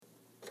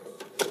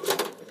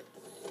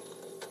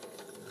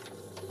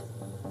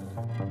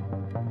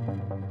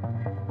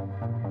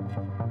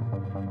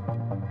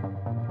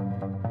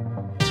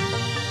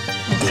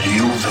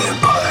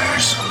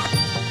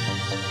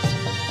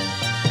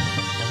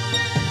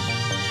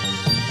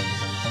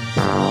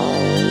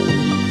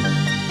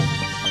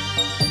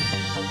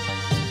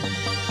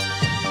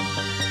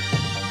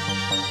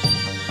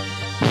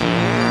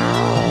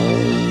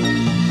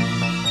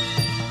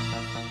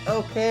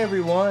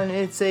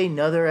It's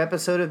another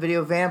episode of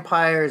Video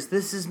Vampires.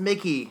 This is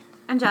Mickey.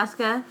 And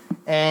Jessica.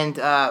 And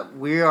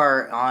we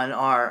are on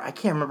our, I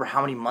can't remember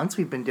how many months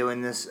we've been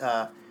doing this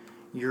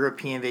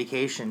European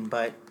vacation,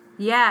 but...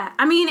 Yeah,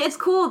 I mean, it's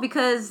cool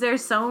because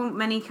there's so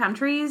many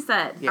countries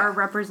that are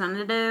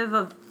representative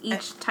of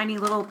each tiny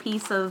little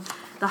piece of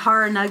the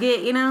horror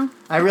nugget, you know?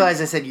 I realize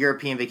I said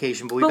European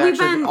vacation, but we've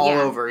actually been all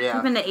over,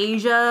 We've been to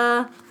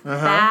Asia,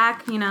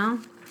 back, you know?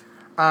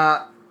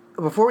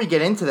 Before we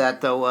get into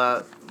that,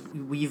 though,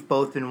 we've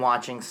both been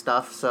watching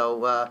stuff,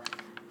 so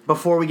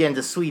before we get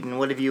into Sweden,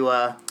 what have you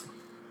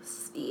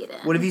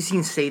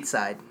seen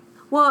stateside?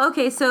 Well,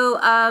 okay, so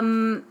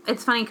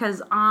it's funny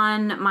because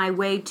on my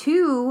way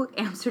to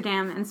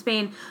Amsterdam and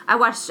Spain, I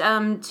watched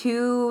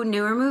two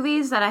newer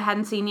movies that I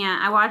hadn't seen yet.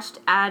 I watched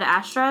Ad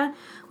Astra,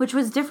 which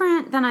was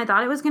different than I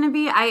thought it was going to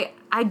be.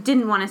 I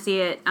didn't want to see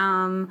it.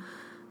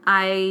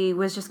 I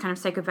was just kind of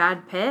sick of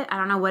Brad Pitt. I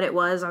don't know what it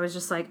was. I was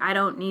just like, I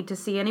don't need to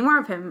see any more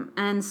of him.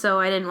 And so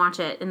I didn't watch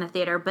it in the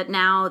theater. But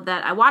now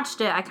that I watched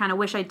it, I kind of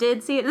wish I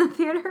did see it in the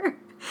theater.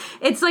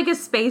 It's like a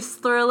space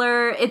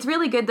thriller. It's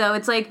really good, though.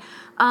 It's like...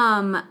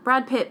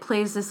 Brad Pitt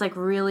plays this, like,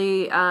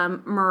 really,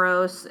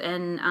 morose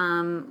and,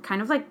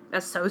 kind of, like, a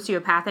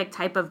sociopathic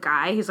type of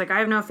guy. He's like, I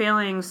have no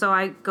feelings, so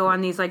I go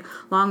on these, like,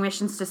 long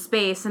missions to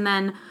space, and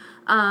then,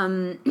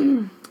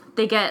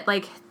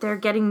 they're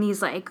getting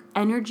these, like,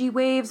 energy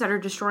waves that are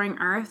destroying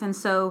Earth, and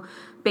so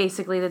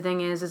basically the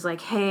thing is like,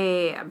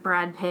 hey,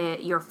 Brad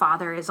Pitt, your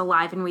father is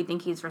alive, and we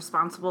think he's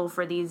responsible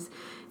for these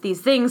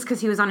things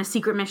because he was on a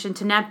secret mission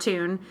to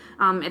Neptune.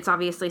 It's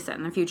obviously set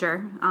in the future,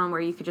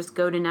 where you could just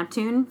go to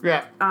Neptune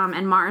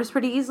and Mars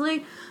pretty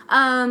easily.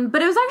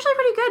 But it was actually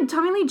pretty good.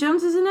 Tommy Lee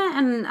Jones is in it,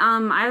 and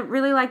I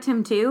really liked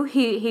him too.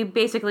 He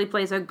basically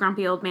plays a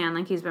grumpy old man,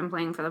 like he's been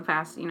playing for the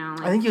past, you know,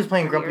 like, I think he was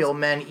playing grumpy old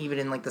man even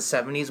in, like, the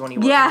 70s when he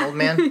was an old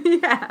man.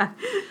 Yeah.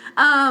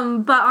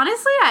 But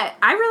honestly,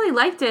 I really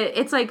liked it.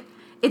 It's like,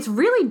 it's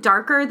really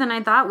darker than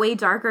I thought, way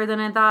darker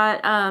than I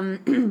thought.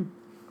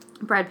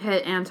 Brad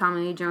Pitt and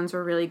Tommy Lee Jones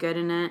were really good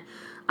in it.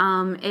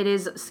 It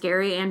is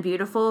scary and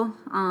beautiful.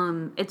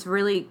 It's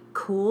really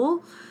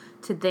cool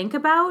to think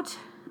about,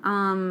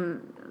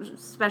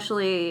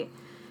 especially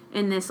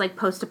in this, like,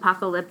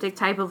 post-apocalyptic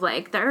type of,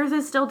 like, the Earth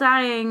is still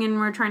dying and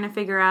we're trying to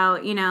figure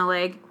out, you know,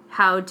 like,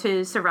 how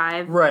to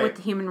survive with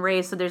the human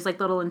race. So there's, like,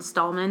 little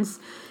installments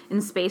in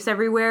space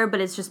everywhere,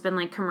 but it's just been,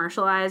 like,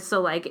 commercialized.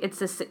 So, like, it's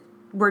this...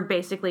 We're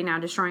basically now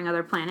destroying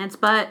other planets,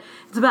 but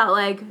it's about,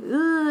 like,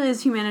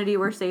 is humanity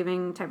worth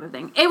saving type of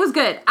thing. It was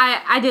good.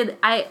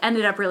 I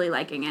ended up really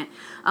liking it.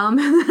 And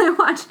then I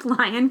watched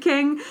Lion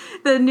King,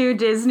 the new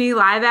Disney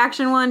live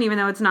action one, even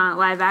though it's not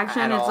live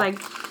action.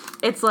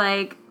 It's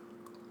like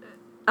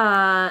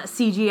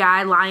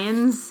CGI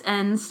lions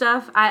and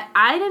stuff.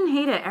 I didn't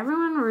hate it.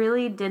 Everyone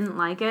really didn't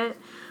like it.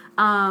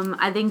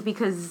 I think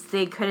because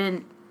they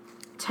couldn't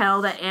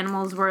tell that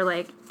animals were,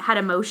 like, had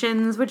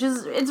emotions, which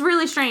is, it's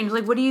really strange.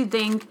 Like, what do you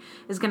think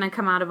is going to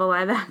come out of a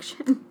live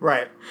action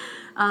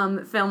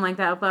film like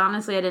that? But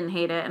honestly, I didn't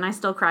hate it, and I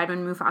still cried when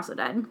Mufasa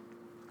died.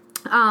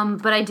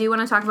 But I do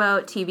want to talk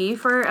about TV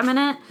for a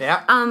minute.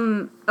 Yeah.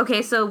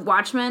 Okay, so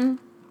Watchmen.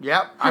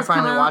 Yep, I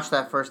finally watched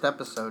that first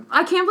episode.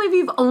 I can't believe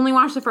you've only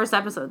watched the first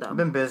episode, though. I've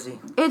been busy.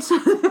 It's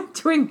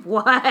doing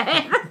what?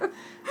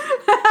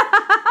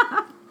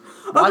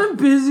 I've been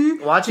busy.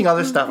 Watching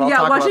other stuff. I'll talk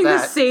about that. Watching the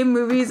same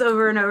movies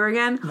over and over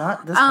again.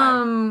 Not this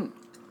time.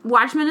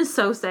 Watchmen is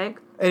so sick.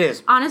 It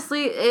is.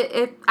 Honestly,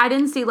 I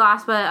didn't see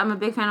Lost, but I'm a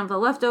big fan of The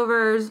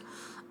Leftovers.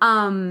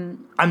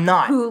 I'm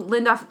not. Who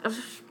Lindoff...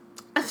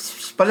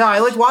 But no, I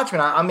like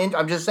Watchmen.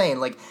 I'm just saying,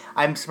 like,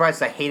 I'm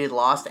surprised I hated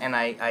Lost, and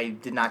I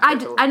did not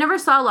care I never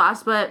saw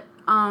Lost, but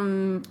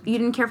you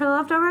didn't care for The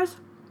Leftovers?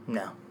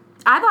 No.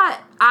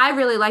 I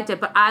really liked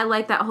it, but I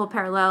like that whole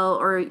parallel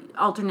or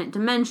alternate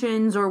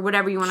dimensions or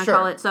whatever you want to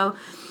call it. So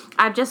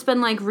I've just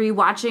been, like,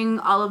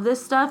 rewatching all of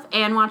this stuff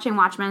and watching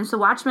Watchmen. So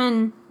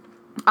Watchmen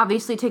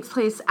obviously takes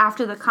place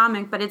after the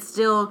comic, but it's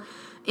still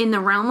in the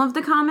realm of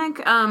the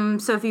comic.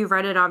 So if you've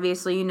read it,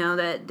 obviously you know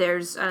that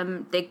there's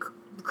they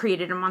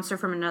created a monster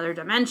from another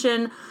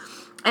dimension.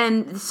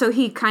 And so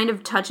he kind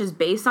of touches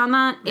base on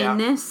that in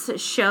this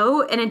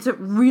show, and it's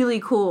really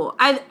cool.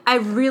 I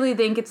really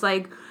think it's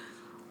like...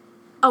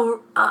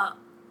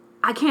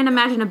 I can't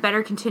imagine a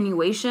better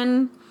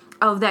continuation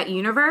of that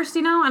universe,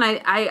 you know? And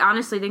I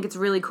honestly think it's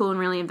really cool and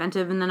really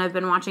inventive. And then I've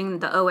been watching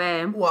the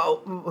OA.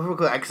 Well, real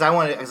quick, because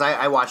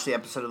I watched the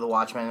episode of The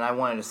Watchmen, and I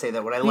wanted to say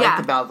that what I liked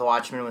about The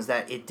Watchmen was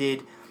that it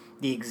did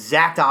the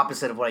exact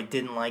opposite of what I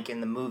didn't like in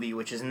the movie,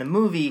 which is in the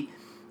movie,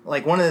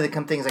 like, one of the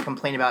things I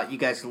complained about, you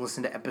guys can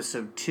listen to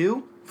episode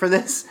 2 for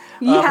this,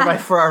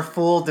 for our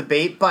full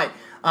debate, but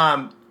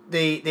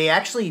they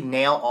actually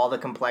nail all the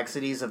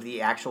complexities of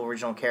the actual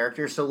original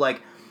characters. So,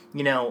 like,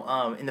 you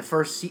know, in the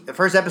first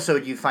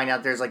episode, you find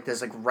out there's, like,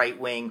 this, like,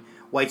 right-wing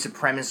white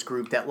supremacist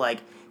group that, like,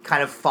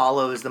 kind of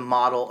follows the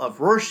model of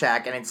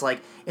Rorschach, and it's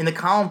like, in the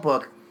comic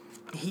book,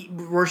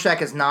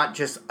 Rorschach is not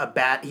just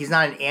he's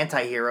not an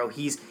anti-hero,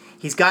 he's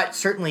he's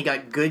certainly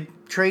got good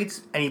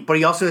traits, but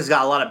he also has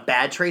got a lot of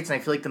bad traits,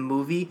 and I feel like the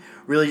movie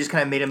really just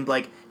kind of made him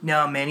like,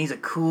 no, man, he's a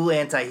cool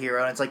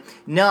anti-hero. And it's like,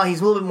 no, he's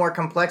a little bit more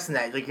complex than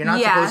that. Like, you're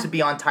not supposed to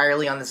be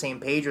entirely on the same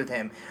page with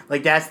him.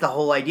 Like, that's the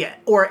whole idea.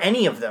 Or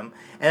any of them.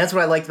 And that's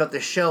what I liked about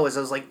this show, is I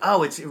was like,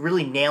 oh, it's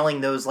really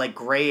nailing those, like,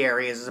 gray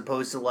areas as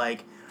opposed to,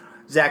 like,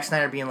 Zack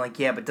Snyder being like,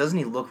 yeah, but doesn't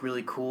he look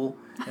really cool?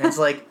 And it's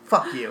like,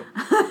 fuck you.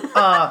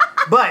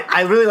 But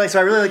I really like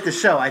the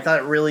show. I thought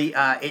it really,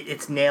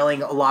 it's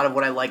nailing a lot of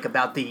what I like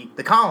about the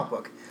comic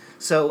book.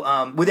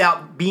 So,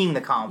 without being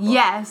the comic book.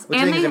 Yes. Which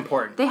I think is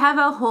important. They have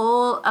a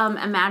whole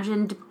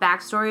imagined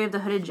backstory of the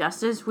Hooded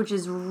Justice, which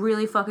is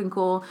really fucking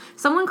cool.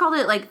 Someone called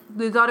it, like,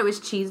 we thought it was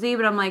cheesy,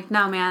 but I'm like,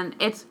 no, man,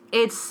 it's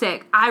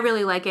sick. I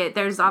really like it.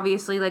 There's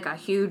obviously, like, a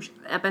huge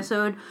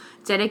episode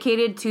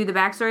dedicated to the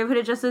backstory of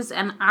Hooded Justice,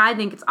 and I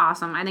think it's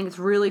awesome. I think it's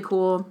really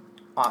cool.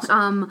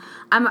 Awesome.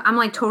 I'm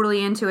like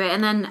totally into it,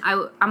 and then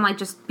I'm like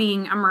just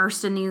being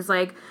immersed in these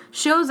like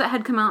shows that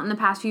had come out in the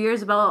past few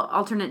years about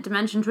alternate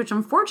dimensions, which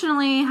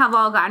unfortunately have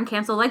all gotten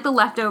canceled, like The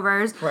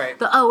Leftovers, right.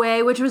 The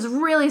OA, which was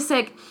really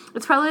sick.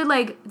 It's probably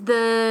like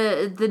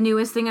the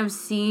newest thing I've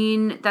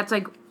seen that's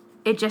like,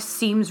 it just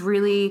seems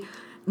really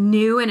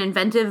new and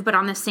inventive, but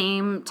on the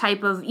same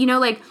type of,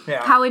 like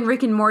how in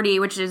Rick and Morty,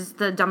 which is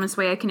the dumbest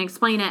way I can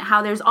explain it,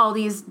 how there's all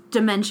these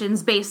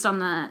dimensions based on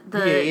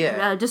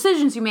the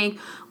decisions you make,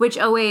 which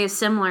OA is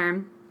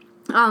similar.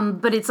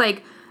 But it's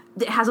like,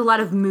 it has a lot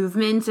of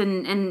movement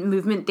and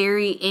movement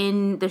theory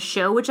in the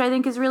show, which I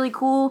think is really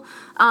cool.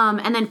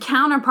 And then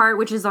Counterpart,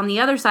 which is on the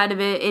other side of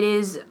it, it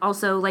is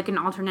also like an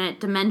alternate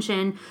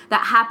dimension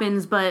that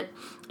happens, but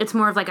it's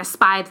more of like a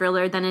spy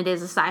thriller than it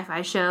is a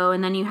sci-fi show.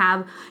 And then you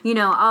have,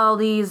 all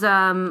these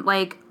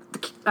Altered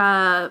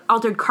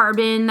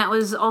Carbon that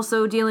was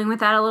also dealing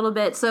with that a little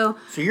bit. So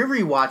you're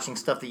rewatching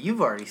stuff that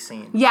you've already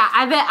seen. Yeah,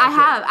 I bet I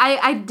have.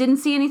 I didn't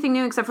see anything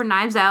new except for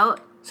Knives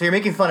Out. So you're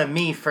making fun of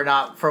me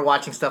for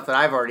watching stuff that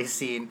I've already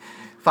seen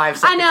 5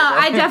 seconds ago.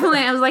 I know,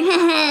 I was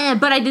like,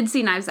 but I did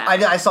see Knives Out.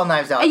 I saw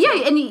Knives Out. Yeah,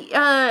 and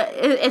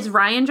it's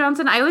Ryan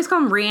Johnson. I always call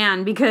him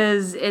Ryan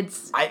because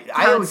it's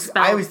I always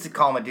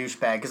call him a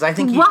douchebag because I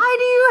think why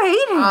do you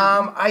hate him?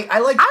 I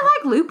like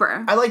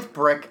Looper. I liked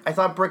Brick. I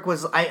thought Brick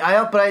was by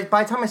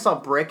the time I saw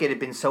Brick, it had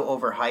been so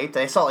overhyped.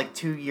 I saw it like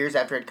 2 years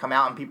after it had come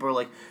out, and people were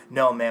like,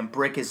 "No, man,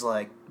 Brick is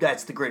like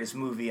that's the greatest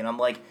movie," and I'm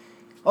like,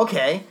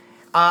 okay.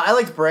 I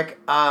liked Brick.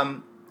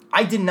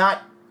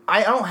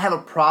 I don't have a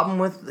problem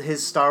with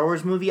his Star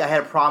Wars movie. I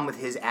had a problem with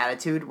his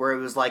attitude where it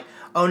was like,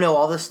 oh no,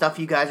 all this stuff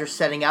you guys are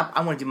setting up,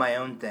 I want to do my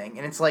own thing.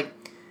 And it's like,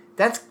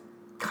 that's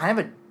kind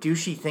of a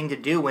douchey thing to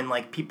do when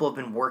like people have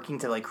been working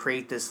to like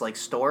create this like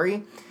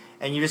story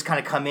and you just kind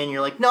of come in and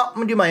you're like, no, I'm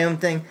going to do my own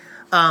thing.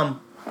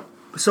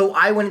 So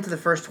I went into the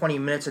first 20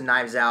 minutes of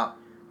Knives Out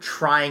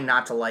trying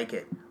not to like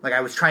it. Like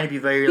I was trying to be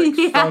very like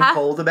stone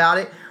cold about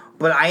it,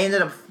 but I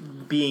ended up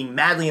being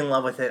madly in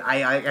love with it.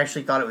 I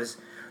actually thought it was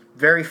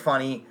very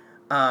funny.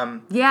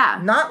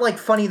 Not like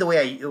funny the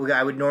way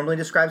I would normally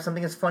describe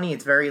something as funny.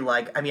 It's very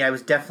like, I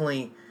was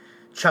definitely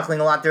chuckling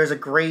a lot. There's a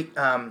great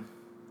thing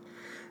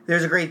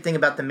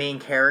about the main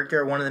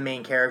character. One of the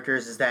main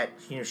characters is that,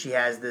 she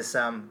has this,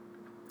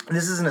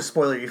 this isn't a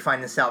spoiler, you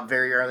find this out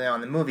very early on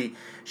in the movie.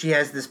 She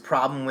has this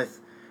problem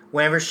with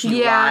whenever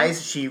she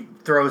lies, she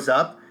throws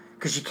up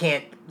because she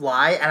can't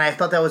lie. And I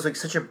thought that was like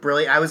such a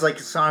brilliant, I was like,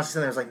 honestly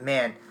sitting there, I was like,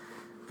 man,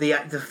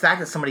 the fact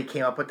that somebody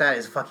came up with that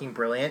is fucking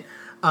brilliant.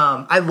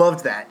 I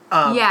loved that.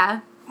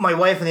 My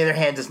wife, on the other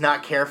hand, does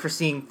not care for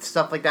seeing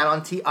stuff like that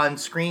on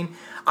screen.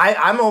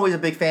 I'm always a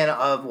big fan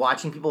of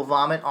watching people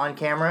vomit on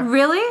camera.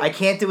 Really? I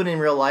can't do it in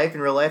real life.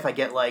 In real life, I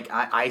get like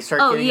I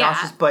start getting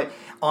nauseous. But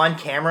on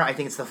camera, I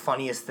think it's the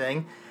funniest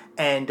thing,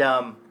 and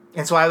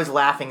so I was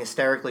laughing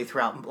hysterically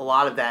throughout a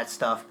lot of that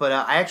stuff. But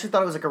I actually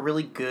thought it was like a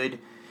really good,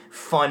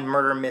 fun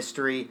murder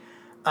mystery.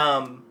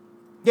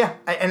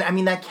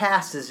 That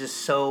cast is just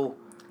so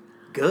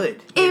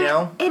good,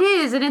 It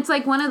is, and it's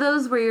like one of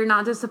those where you're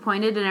not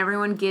disappointed and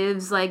everyone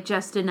gives like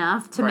just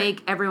enough to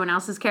make everyone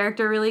else's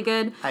character really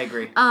good. I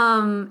agree.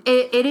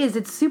 It is.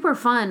 It's super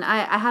fun.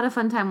 I had a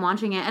fun time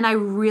watching it, and I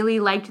really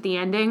liked the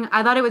ending.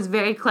 I thought it was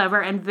very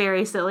clever and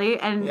very silly,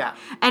 and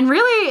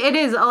really it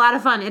is a lot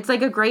of fun. It's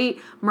like a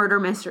great murder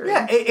mystery.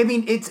 Yeah,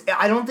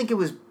 I don't think it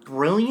was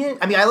brilliant.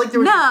 I like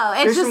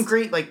there's some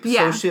great like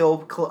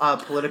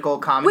political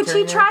commentary, which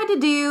he tried to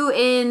do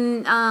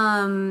in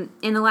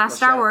the last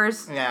Star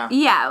Wars.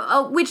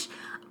 Which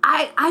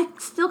I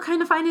still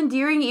kind of find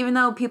endearing, even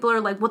though people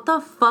are like, "What the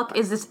fuck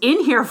is this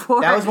in here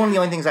for?" That was one of the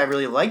only things I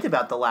really liked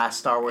about the last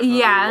Star Wars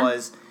movie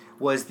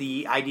was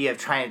the idea of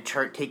trying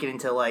to take it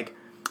into like,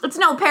 it's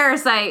no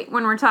Parasite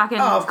when we're talking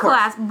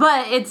class,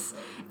 but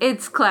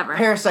it's clever.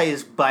 Parasite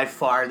is by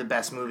far the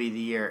best movie of the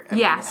year.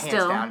 Hands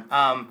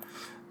down.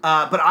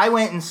 But I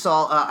went and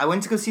saw. I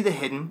went to go see The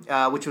Hidden,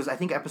 which was I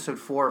think episode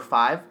 4 or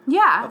 5.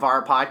 Of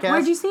our podcast.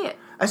 Where'd you see it?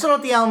 I saw it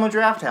at the Alamo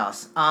Draft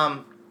House.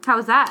 How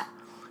was that?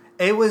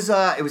 It was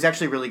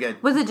actually really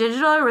good. Was it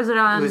digital or was it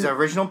on? It was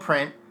original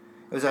print.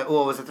 It was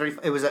 35.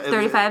 It was a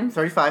 35?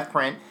 35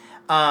 print.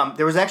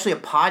 There was actually a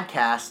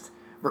podcast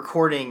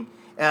recording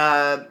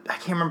I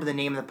can't remember the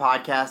name of the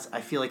podcast.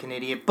 I feel like an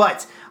idiot,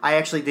 but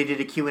they did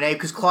a Q&A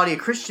because Claudia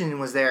Christian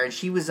was there, and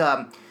she was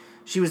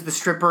the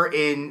stripper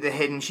in The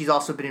Hidden. She's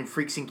also been in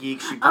Freaks and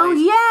Geeks. She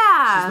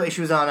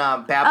was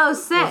on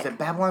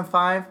Babylon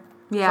 5?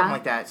 Yeah. Something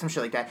like that. Some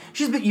shit like that.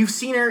 You've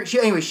seen her.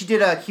 She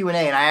did a Q&A,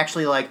 and I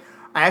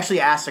actually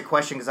asked a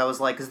question because I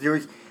was like, because there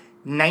was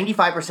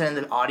 95% of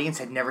the audience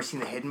had never seen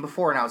The Hidden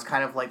before, and I was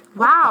kind of like,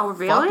 wow,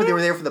 really? But they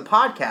were there for the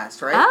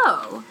podcast, right?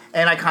 Oh.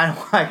 And I kind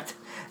of liked...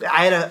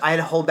 I had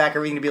to hold back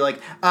everything to be like,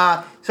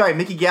 sorry,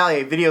 Mickey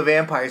Gallier, Video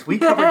Vampires. We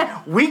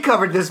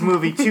covered this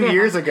movie 2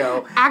 years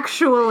ago.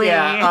 Actually,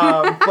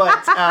 no,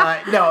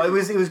 it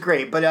was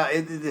great. But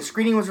the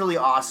screening was really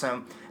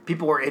awesome.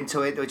 People were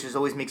into it, which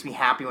always makes me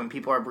happy when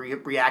people are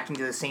reacting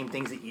to the same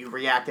things that you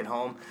react at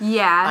home.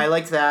 Yeah, I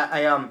liked that.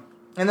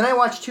 And then I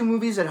watched 2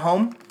 movies at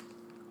home.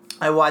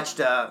 I watched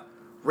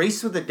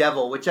Race with the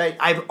Devil, which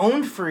I've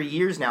owned for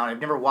years now, and I've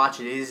never watched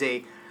it. It is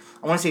I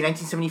want to say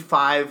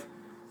 1975.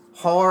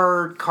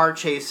 Horror car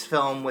chase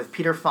film with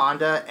Peter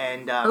Fonda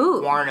and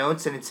Warren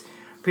Oates, and it's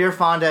Peter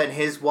Fonda and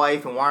his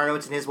wife, and Warren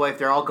Oates and his wife.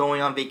 They're all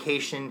going on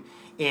vacation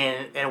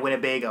in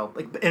Winnebago,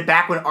 like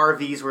back when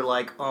RVs were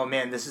like, oh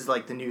man, this is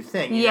like the new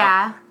thing. You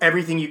know?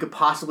 Everything you could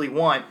possibly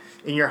want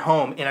in your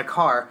home in a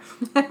car,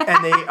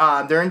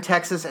 and they're in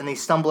Texas, and they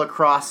stumble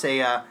across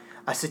a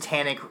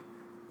satanic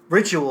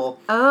ritual.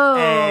 Oh,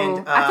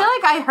 and I feel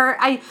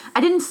like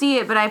I didn't see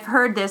it, but I've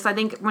heard this. I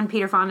think when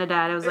Peter Fonda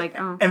died, I was like,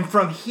 oh. And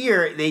from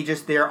here,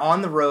 they're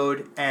on the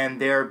road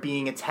and they're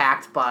being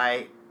attacked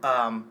by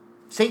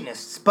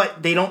Satanists,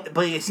 but they don't.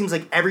 But it seems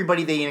like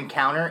everybody they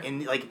encounter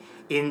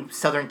in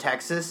southern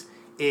Texas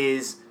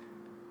is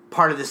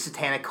part of the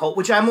satanic cult,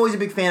 which I'm always a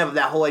big fan of.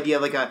 That whole idea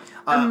of like a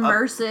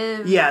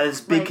immersive,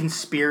 this big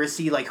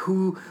conspiracy, like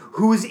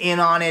who's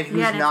in on it,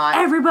 who's not.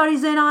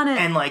 Everybody's in on it,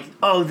 and like,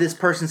 oh, this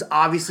person's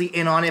obviously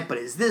in on it, but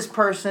is this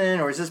person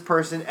or is this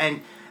person?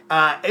 And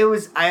it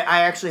was.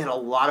 I actually had a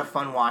lot of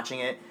fun watching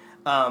it.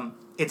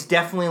 It's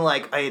definitely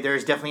like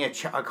there's definitely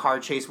a car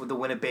chase with the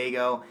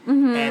Winnebago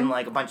and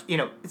like a bunch.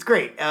 It's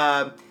great.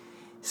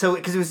 So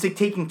because it was like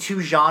taking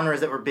 2 genres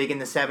that were big in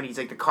the 70s,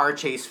 like the car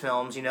chase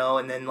films,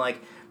 and then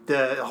like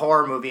the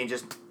horror movie, and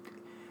just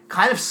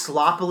kind of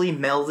sloppily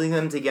melding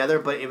them together,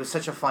 but it was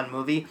such a fun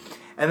movie.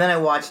 And then I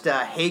watched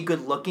Hey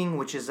Good Looking,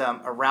 which is a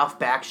Ralph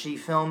Bakshi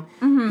film.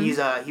 He's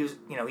an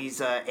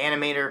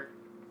animator.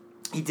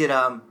 He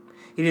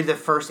did the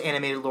first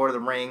animated Lord of the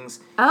Rings.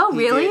 Oh,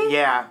 really?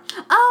 Yeah.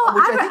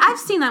 Oh, I've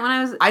seen that when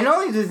I was... I not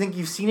only think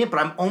you've seen it, but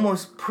I'm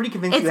almost pretty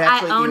convinced you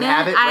have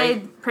it.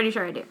 Right? I'm pretty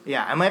sure I do.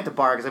 Yeah, I might have to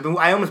borrow it, because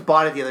I almost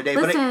bought it the other day.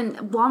 Listen,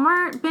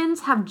 Walmart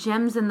bins have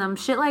gems in them.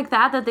 Shit like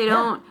that they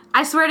don't...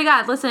 I swear to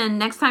God, listen,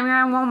 next time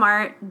you're in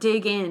Walmart,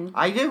 dig in.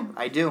 I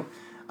do.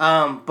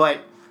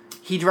 But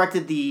he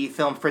directed the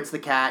film Fritz the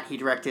Cat. He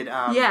directed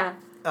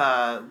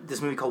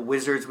this movie called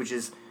Wizards, which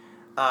is...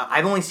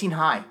 I've only seen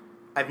High.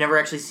 I've never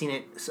actually seen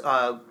it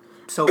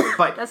sober,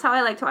 but... That's how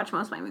I like to watch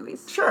most of my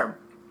movies. Sure.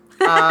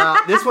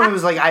 This one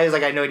was like, I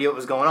had no idea what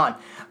was going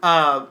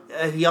on.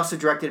 He also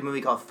directed a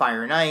movie called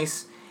Fire and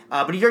Ice,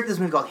 but he directed this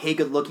movie called Hey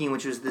Good Looking,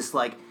 which was this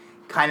like,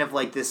 kind of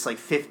like this like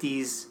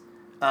 50s,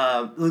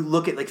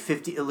 look at like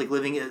 50, like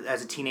living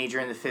as a teenager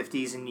in the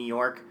 50s in New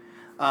York.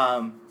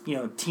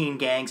 Teen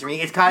gangs. I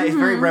mean, it's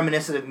very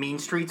reminiscent of Mean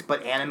Streets,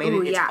 but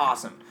animated. It's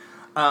awesome.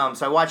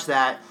 So I watched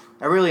that.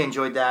 I really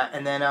enjoyed that,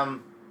 and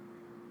then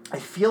I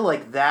feel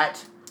like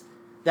that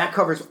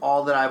covers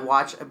all that I've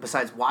watched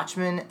besides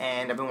Watchmen,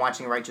 and I've been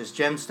watching Righteous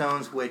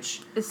Gemstones,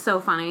 which... It's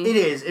so funny. It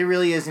is. It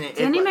really is. And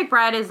Danny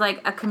McBride is like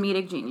a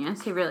comedic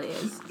genius. He really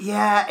is.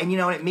 Yeah, and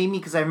it made me,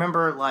 because I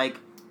remember, like,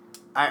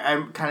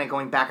 I'm kind of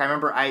going back. I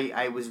remember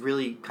I was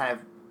really kind of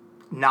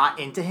not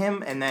into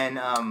him, and then...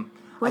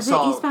 Was it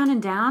Eastbound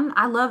and Down?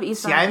 I love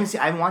Eastbound. See,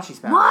 I haven't watched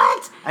Eastbound.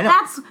 What? I know.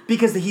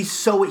 Because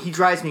he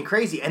drives me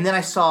crazy. And then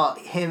I saw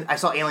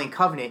Alien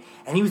Covenant,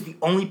 and he was the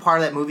only part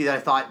of that movie that I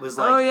thought was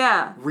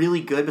like really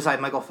good besides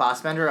Michael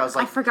Fassbender. I was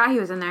like, I forgot he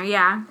was in there,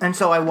 yeah. And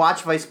so I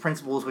watched Vice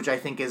Principals, which I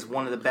think is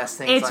one of the best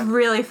things. It's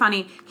really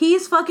funny.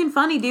 He's fucking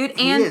funny, dude.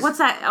 And what's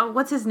that?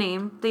 What's his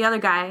name? The other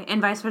guy in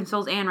Vice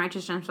Principals and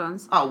Righteous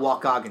Gemstones. Oh,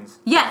 Walt Goggins.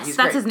 Yes, that's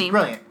great. His name. He's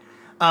brilliant.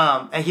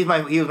 And he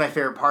was my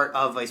favorite part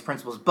of Vice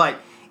Principals, but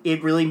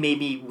it really made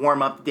me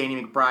warm up to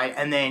Danny McBride.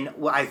 And then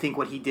I think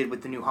what he did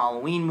with the new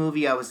Halloween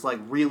movie, I was like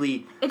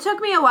really... It took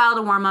me a while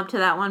to warm up to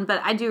that one, but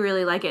I do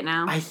really like it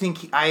now.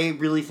 I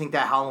really think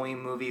that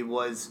Halloween movie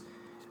was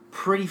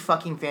pretty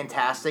fucking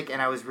fantastic,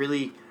 and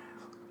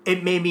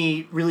it made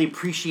me really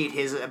appreciate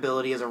his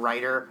ability as a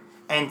writer,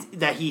 and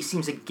that he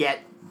seems to get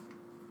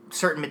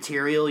certain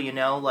material,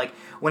 like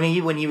when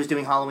he was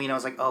doing Halloween, I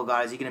was like, oh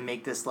god, is he gonna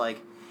make this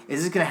like...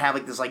 Is this gonna have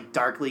like this like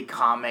darkly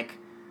comic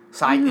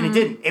side? And it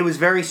didn't. It was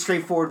very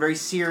straightforward, very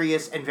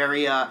serious, and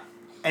very I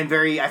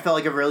felt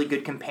like a really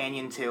good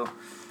companion to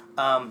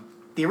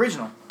the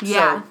original.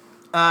 Yeah. So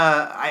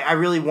I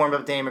really warmed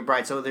up Danny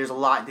McBride, so there's a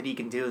lot that he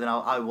can do that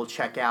I will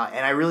check out.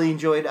 And I really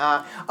enjoyed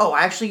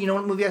actually, you know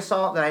what movie I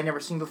saw that I had never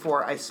seen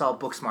before? I saw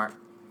Booksmart.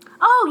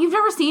 Oh, you've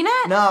never seen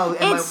it? No,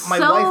 and my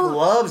wife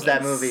loves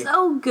that movie. It's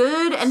so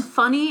good and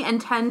funny and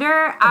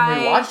tender.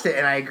 I watched it,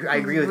 and I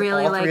agree with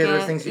really all three of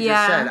those things you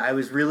just said. I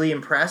was really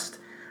impressed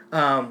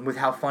with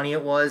how funny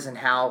it was and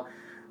how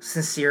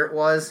sincere it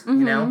was, you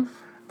know?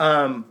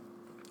 And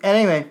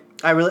anyway,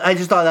 I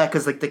just thought of that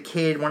because like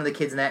one of the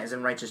kids in that is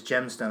in Righteous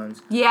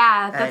Gemstones.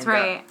 Yeah, that's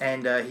right.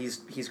 And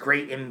he's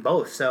great in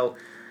both. So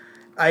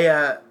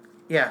I've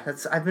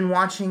been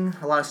watching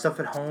a lot of stuff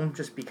at home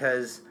just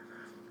because,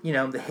 you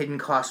know, the hidden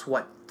costs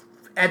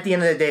at the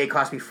end of the day it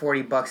cost me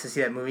 $40 to see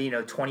that movie, you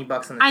know, $20 on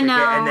the ticket.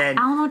 Know. And then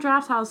Alamo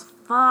Drafthouse,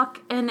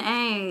 fucking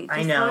A.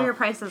 Just lower your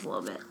prices a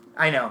little bit.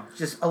 I know,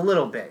 just a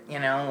little bit, you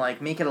know,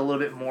 like make it a little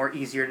bit more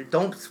easier.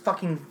 Don't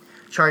fucking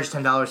charge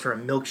 $10 for a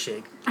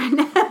milkshake.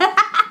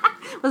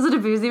 Was it a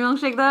boozy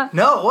milkshake though?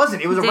 No, it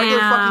wasn't. It was a regular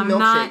fucking milkshake.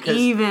 Not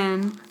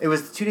even. It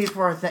was 2 days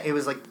before. It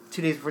was like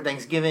 2 days before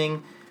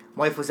Thanksgiving.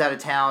 Wife was out of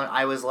town.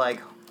 I was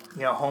like,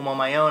 you know, home on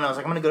my own. I was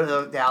like, I'm gonna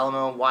go to the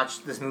Alamo and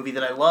watch this movie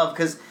that I love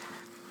because,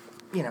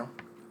 you know,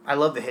 I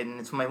love The Hidden.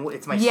 It's my.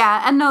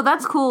 Yeah, and no,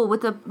 that's cool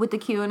with the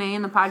Q&A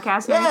and the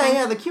podcast. And everything.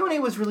 Yeah. The Q&A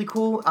was really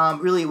cool.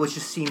 Really, it was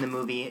just seeing the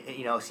movie.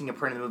 You know, seeing a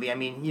print of the movie. I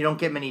mean, you don't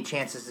get many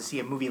chances to see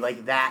a movie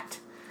like that.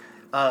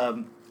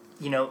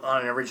 You know,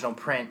 on an original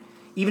print,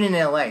 even in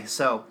LA.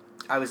 So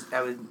I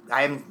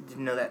didn't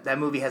know that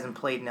movie hasn't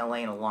played in LA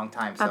in a long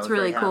time. So that's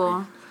really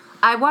cool.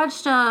 I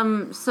watched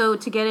so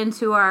to get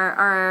into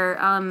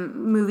our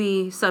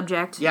movie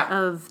subject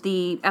of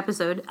the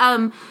episode.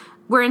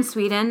 We're in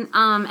Sweden,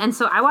 and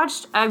so I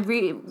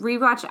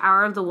rewatched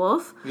Hour of the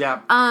Wolf. Yeah.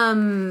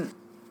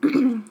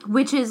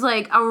 Which is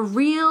like a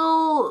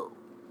real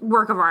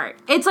work of art.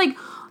 It's like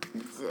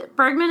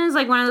Bergman is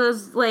like one of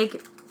those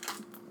like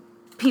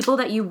people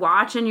that you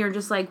watch and you're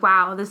just like,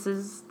 wow, this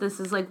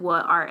is like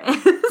what art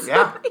is.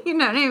 Yeah. You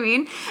know what I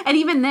mean? And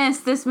even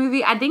this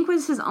movie, I think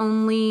was his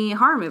only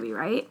horror movie,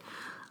 right?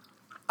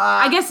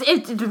 I guess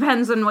it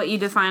depends on what you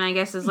define, I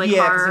guess, as like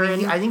horror.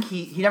 I think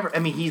he never, I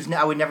mean,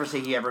 I would never say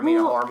he ever made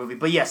a horror movie,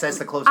 but yes, that's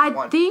the closest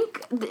one. I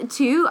think,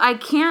 too, I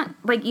can't,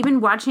 like, even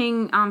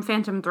watching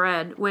Phantom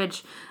Thread,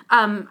 which,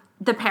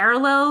 the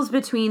parallels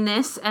between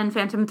this and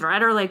Phantom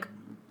Thread are like,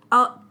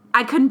 oh,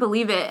 I couldn't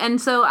believe it. And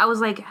so I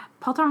was like,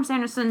 Paul Thomas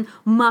Anderson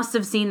must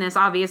have seen this,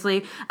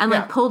 obviously, and,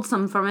 like, pulled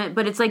some from it.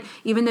 But it's, like,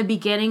 even the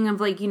beginning of,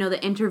 like, you know,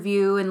 the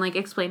interview and, like,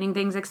 explaining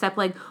things, except,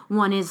 like,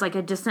 one is, like,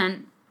 a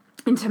descent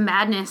into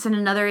madness and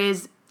another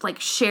is, like,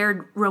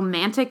 shared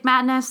romantic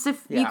madness,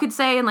 if you could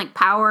say, and, like,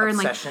 power.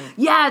 Obsession. And,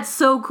 like, it's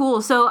so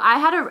cool. So I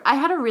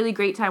had a really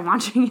great time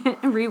watching it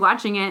and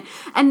rewatching it.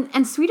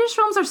 And Swedish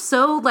films are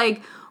so,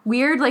 like,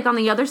 weird. Like, on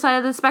the other side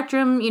of the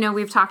spectrum, you know,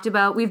 we've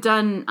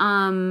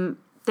done,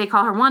 They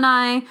Call Her One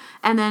Eye,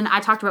 and then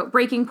I talked about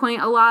Breaking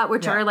Point a lot,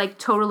 which are, like,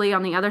 totally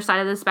on the other side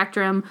of the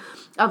spectrum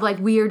of, like,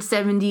 weird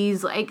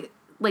 70s, like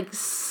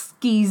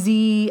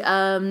skeezy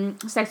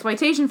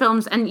sexploitation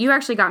films. And you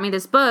actually got me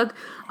this book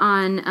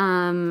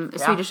on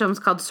Swedish films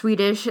called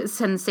Swedish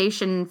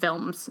Sensations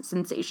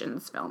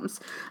Films,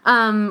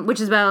 which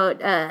is about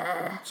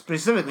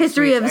specifically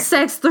history of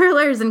sex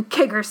thrillers and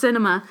kicker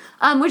cinema,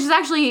 which is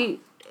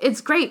actually, it's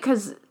great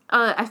because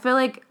I feel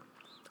like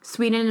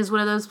Sweden is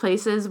one of those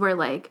places where,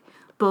 like,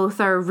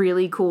 both are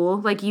really cool.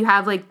 Like, you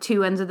have, like,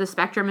 two ends of the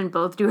spectrum and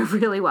both do it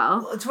really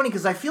well. It's funny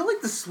because I feel like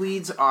the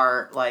Swedes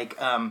are, like,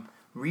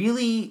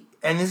 really,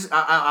 and this,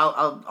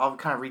 I'll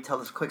kind of retell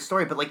this quick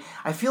story, but, like,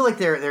 I feel like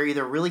they're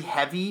either really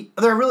heavy,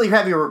 they're really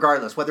heavy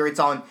regardless, whether it's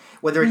in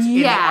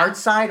the art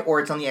side or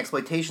it's on the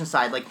exploitation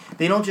side. Like,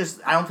 they don't just,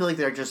 I don't feel like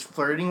they're just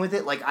flirting with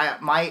it. Like,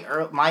 my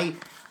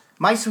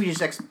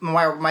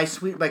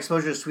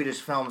exposure to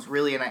Swedish films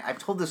really, and I've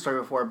told this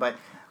story before, but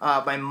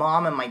my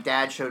mom and my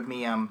dad showed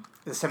me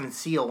The Seventh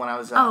Seal when I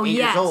was 8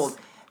 years old,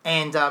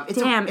 and it's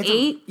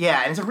 8?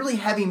 And it's a really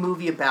heavy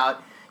movie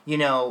about, you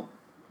know,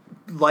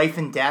 life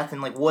and death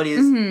and, like, what is.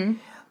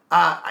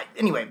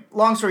 Anyway,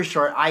 long story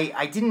short,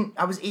 I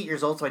was 8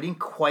 years old, so I didn't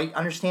quite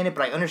understand it,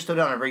 but I understood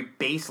it on a very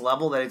base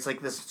level that it's,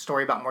 like, this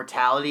story about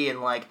mortality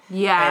and, like,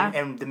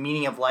 and the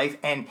meaning of life,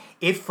 and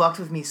it fucked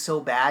with me so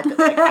bad that,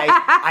 like,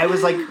 I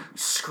was, like,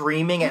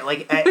 screaming at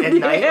night.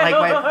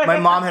 Like, my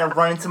mom had to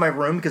run into my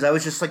room because I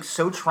was just, like,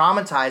 so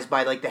traumatized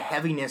by, like, the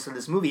heaviness of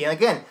this movie. And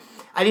again,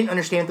 I didn't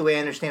understand it the way I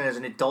understand it as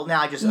an adult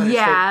now. I just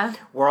understood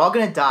we're all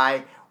gonna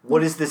die.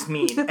 What does this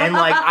mean? And,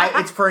 like,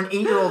 it's for an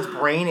 8-year-old's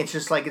brain, it's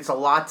just, like, it's a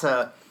lot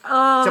to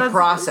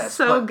process.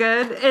 So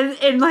good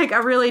in like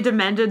a really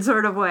demented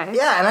sort of way.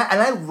 Yeah,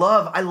 and I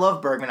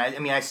love Bergman. I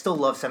mean, I still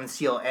love Seventh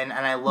Seal, and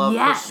I love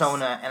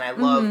Persona, and I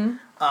love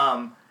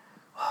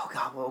oh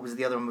god, what was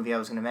the other movie I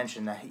was going to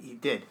mention that he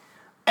did?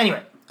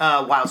 Anyway,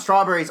 Wild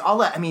Strawberries, all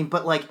that. I mean,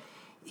 but, like,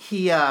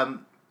 he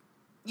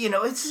you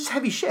know, it's just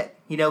heavy shit.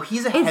 You know,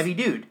 he's a heavy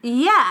dude.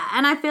 Yeah,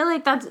 and I feel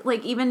like that's,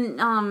 like, even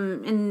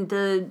in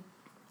the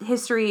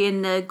history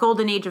in the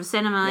golden age of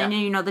cinema, and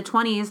the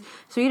 20s,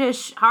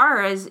 Swedish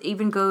horror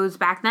even goes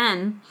back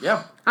then.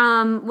 Yeah.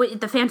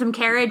 The Phantom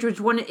Carriage, which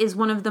is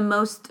one of the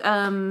most,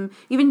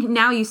 even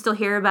now you still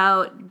hear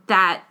about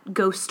that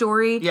ghost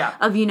story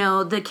of,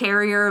 the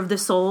carrier of the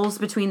souls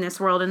between this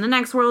world and the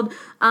next world.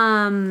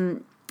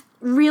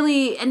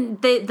 Really, and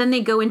then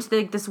they go into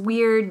this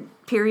weird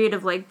period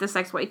of like the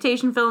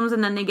sexploitation films,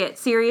 and then they get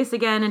serious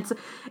again.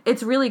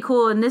 It's really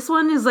cool, and this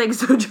one is like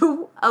such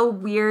a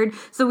weird.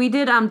 So we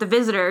did The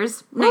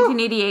Visitors,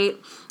 1988.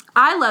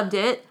 I loved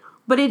it,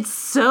 but it's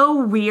so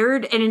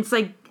weird, and it's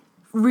like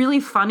really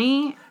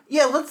funny.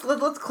 Yeah, let's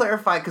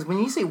clarify, because when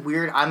you say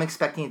weird, I'm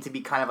expecting it to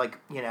be kind of like,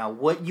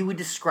 what you would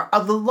describe.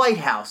 The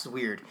Lighthouse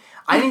weird.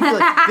 I didn't feel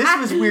like this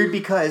was weird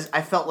because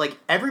I felt like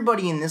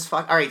everybody in this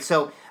all right,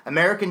 so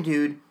American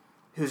dude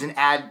who's an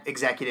ad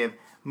executive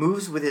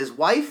moves with his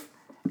wife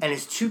and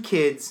his 2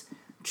 kids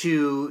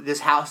to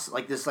this house,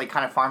 like this like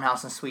kind of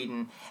farmhouse in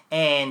Sweden,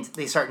 and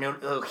they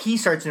he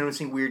starts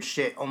noticing weird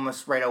shit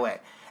almost right away.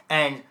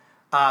 And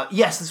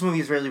yes, this movie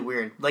is really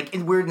weird. Like,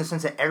 it's weird in the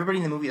sense that everybody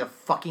in the movie is a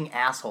fucking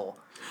asshole.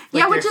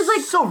 Like, yeah, which is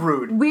like so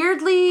rude,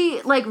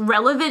 weirdly like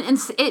relevant, and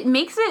it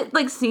makes it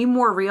like seem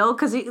more real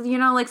because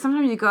like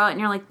sometimes you go out and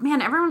you're like,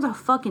 man, everyone's a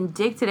fucking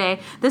dick today.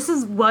 This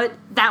is what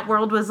that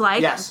world was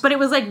like. Yes, but it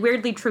was like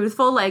weirdly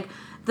truthful. Like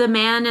the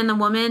man and the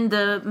woman,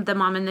 the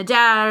mom and the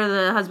dad, or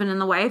the husband and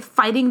the wife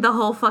fighting the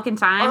whole fucking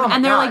time,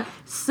 and they're like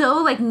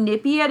so like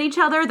nippy at each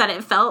other that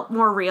it felt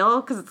more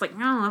real because it's like,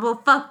 oh,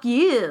 well, fuck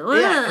you.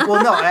 Yeah.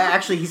 Well, no,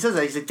 actually, he says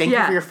that. He's like, thank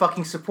you for your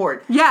fucking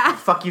support. Yeah.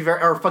 Fuck you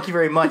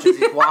very much as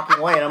he's walking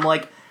away, and I'm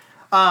like.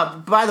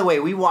 By the way,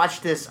 we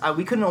watched this.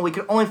 We could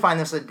only find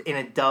this in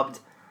a dubbed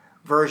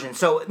version.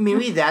 So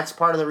maybe that's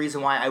part of the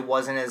reason why I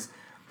wasn't as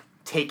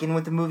taken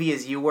with the movie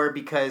as you were,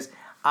 because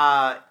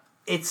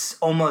it's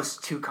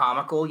almost too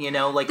comical.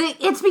 Like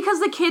it's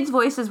because the kids'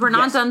 voices were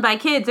not done by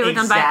kids; they were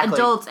done by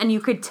adults, and you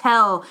could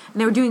tell.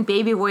 And they were doing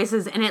baby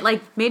voices, and it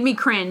like made me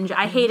cringe.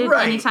 I hated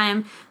any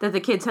time that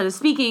the kids had a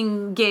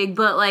speaking gig,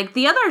 but like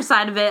the other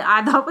side of it,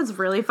 I thought was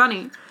really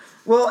funny.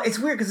 Well, it's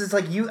weird because it's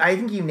like I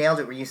think you nailed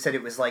it when you said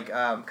it was like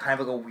kind of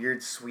like a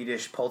weird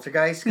Swedish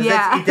poltergeist.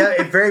 Yeah.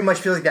 It very much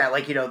feels like that.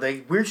 Like,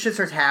 the weird shit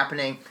starts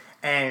happening,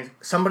 and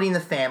somebody in the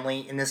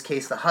family, in this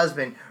case the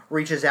husband,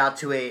 reaches out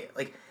to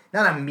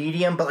not a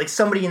medium, but like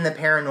somebody in the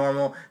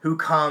paranormal who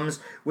comes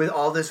with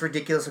all this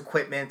ridiculous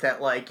equipment that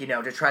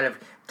to try to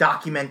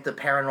document the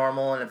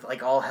paranormal, and if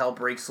like all hell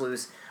breaks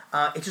loose.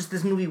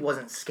 This movie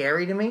wasn't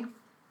scary to me.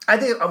 I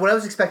think what I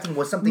was expecting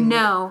was something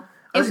No.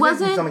 It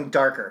wasn't something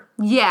darker.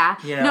 Yeah.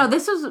 No,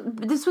 this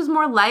was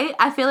more light.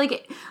 I feel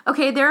like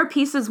there are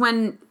pieces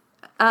when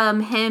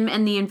him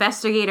and the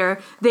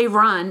investigator, they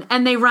run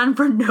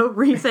for no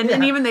reason.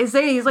 And even they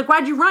say, he's like,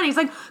 why'd you run? He's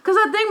like, because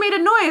that thing made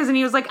a noise. And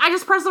he was like, I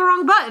just pressed the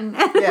wrong button.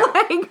 And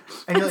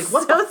and you're like,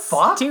 what the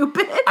fuck?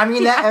 Stupid. I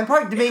mean, that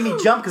part made me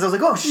jump because I was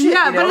like, oh shit.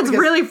 Yeah, but it's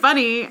really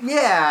funny.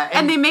 Yeah.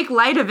 And they make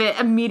light of it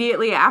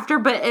immediately after,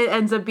 but it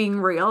ends up being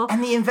real.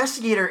 And the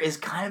investigator is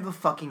kind of a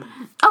fucking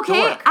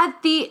dork.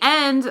 At the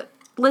end...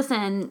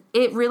 Listen,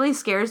 it really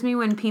scares me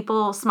when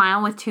people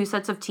smile with 2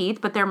 sets of teeth,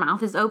 but their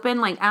mouth is open.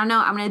 Like, I don't know,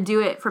 I'm going to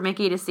do it for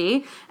Mickey to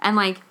see. And,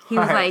 like, he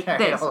was like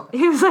this.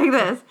 He was like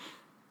this.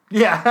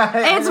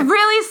 Yeah. It's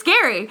really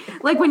scary.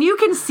 Like, when you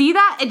can see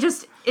that,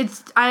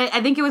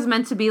 I think it was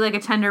meant to be, like, a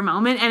tender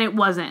moment, and it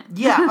wasn't.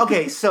 Yeah,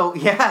 okay, so,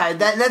 yeah,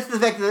 that's the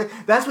fact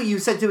that's what you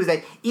said, too, is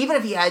that even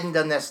if he hadn't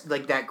done this,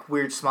 like, that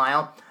weird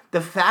smile,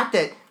 the fact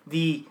that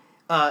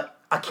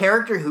a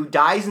character who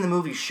dies in the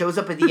movie shows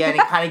up at the end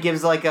and kind of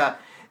gives, like, a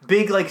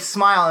big like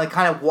smile and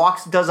kind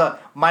of does a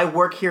my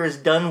work here is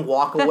done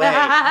walk away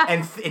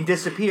and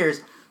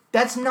disappears.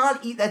 That's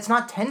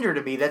not tender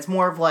to me. That's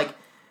more of like,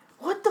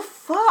 what the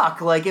fuck?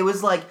 Like it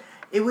was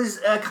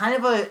kind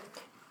of a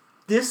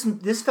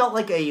this felt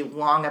like a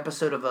long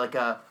episode of like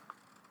a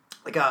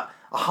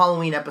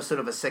Halloween episode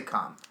of a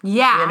sitcom.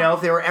 Yeah.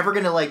 If they were ever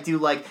gonna like do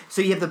like,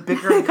 so you have the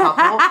bickering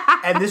couple,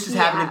 and this just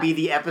happened to be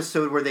the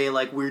episode where they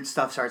like weird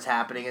stuff starts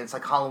happening, and it's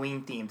like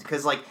Halloween themed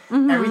because like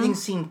everything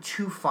seemed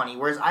too funny.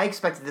 Whereas I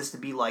expected this to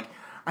be like,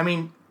 I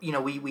mean,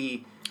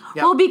 we.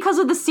 Yeah. Well, because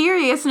of the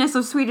seriousness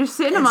of Swedish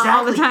cinema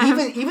all the time.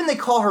 Even they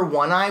call her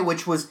One Eye,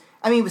 which was.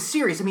 I mean, it was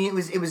serious. I mean,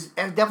 it was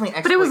definitely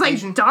exploitation. But it was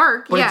like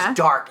dark. But it's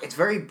dark. It's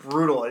very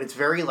brutal, and it's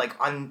very like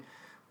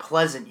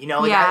unpleasant.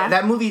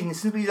 That movie.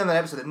 Since we've done that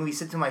episode, that movie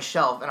sits on my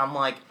shelf, and I'm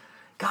like,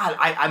 God,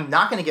 I'm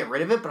not gonna get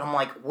rid of it. But I'm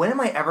like, when am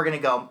I ever gonna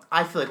go?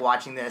 I feel like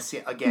watching this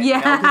again.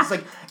 Yeah.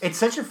 Because it's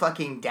such a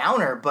fucking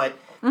downer, but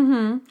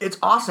it's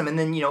awesome. And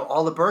then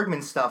all the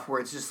Bergman stuff where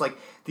it's just like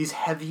these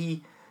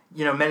heavy.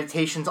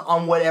 Meditations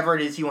on whatever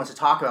it is he wants to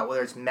talk about,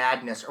 whether it's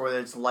madness or whether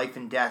it's life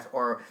and death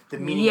or the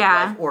meaning of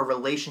life or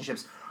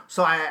relationships.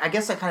 So I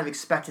guess I kind of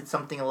expected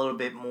something a little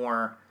bit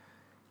more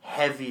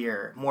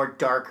heavier, more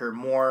darker,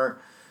 more...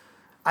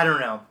 I don't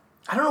know.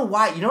 I don't know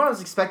why. You know what I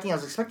was expecting? I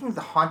was expecting the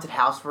haunted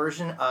house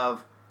version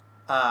of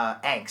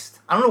angst.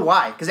 I don't know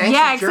why, because angst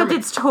yeah, is German. except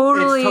it's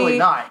totally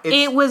not.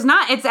 It was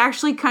not. It's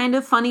actually kind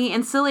of funny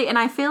and silly, and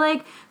I feel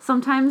like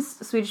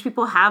sometimes Swedish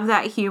people have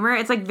that humor.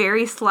 It's like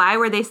very sly,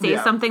 where they say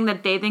something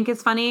that they think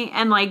is funny,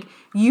 and like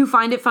you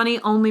find it funny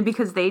only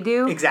because they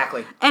do.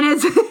 Exactly. And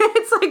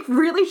it's like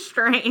really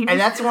strange. And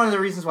that's one of the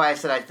reasons why I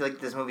said I feel like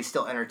this movie's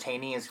still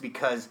entertaining, is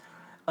because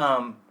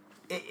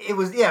it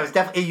was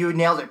definitely, you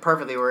nailed it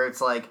perfectly, where it's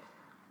like,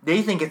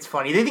 they think it's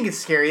funny, they think it's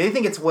scary, they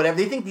think it's whatever,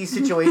 they think these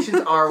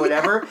situations are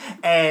whatever,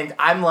 and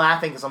I'm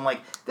laughing because I'm like,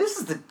 this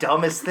is the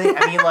dumbest thing.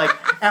 I mean, like,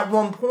 at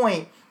one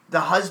point, the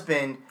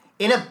husband,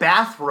 in a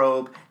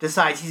bathrobe,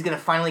 decides he's going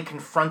to finally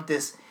confront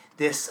this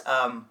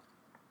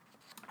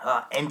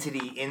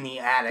entity in the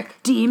attic.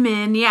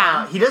 Demon,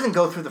 yeah. He doesn't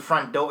go through the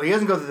front door, he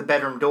doesn't go through the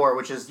bedroom door,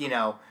 which is,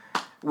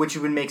 which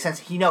would make sense.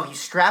 He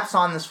straps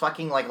on this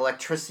fucking, like,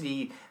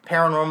 electricity,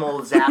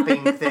 paranormal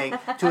zapping thing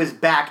to his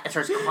back and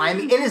starts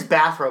climbing, in his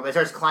bathrobe, and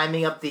starts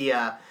climbing up the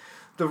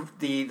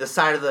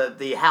side of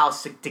the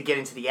house to get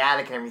into the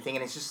attic and everything.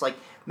 And it's just like,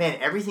 man,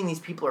 everything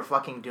these people are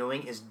fucking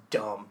doing is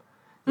dumb.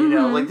 You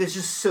know? Like, this is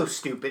just so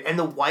stupid. And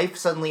the wife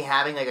suddenly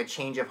having, like, a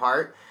change of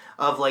heart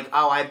of, like,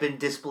 oh, I've been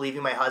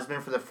disbelieving my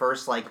husband for the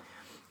first, like,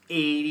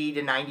 80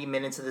 to 90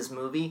 minutes of this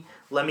movie.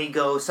 Let me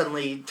go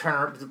suddenly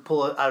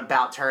pull a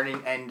about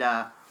turn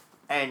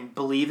and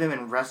believe him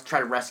and try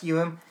to rescue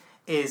him,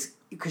 is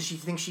because she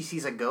thinks she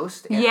sees a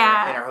ghost in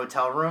her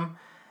hotel room.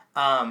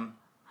 Come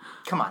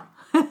on.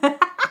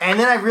 And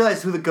then I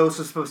realized who the ghost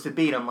was supposed to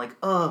be, and I'm like,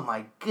 oh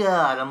my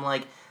god. I'm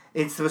like,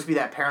 it's supposed to be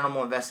that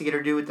paranormal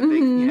investigator dude with the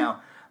big,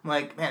 I'm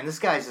like, man, this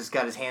guy's just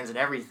got his hands in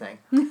everything.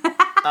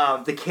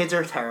 The kids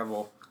are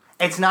terrible.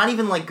 It's not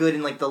even, like, good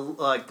in, like,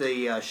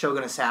 the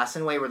Shogun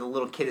Assassin way, where the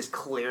little kid is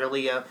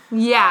clearly an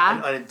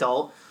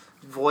adult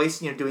voice,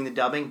 doing the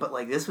dubbing, but,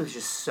 like, this was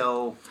just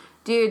so...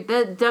 Dude,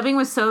 the dubbing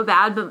was so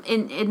bad, but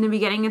in the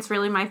beginning, it's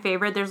really my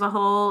favorite. There's a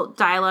whole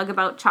dialogue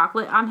about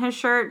chocolate on his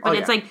shirt, but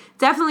it's, like,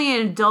 definitely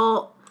an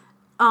adult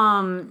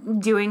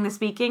doing the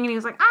speaking, and he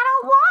was like, I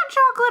don't want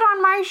chocolate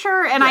on my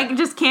shirt, and I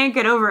just can't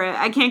get over it.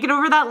 I can't get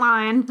over that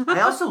line.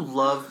 I also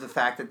love the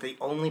fact that the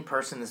only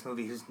person in this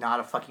movie who's not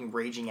a fucking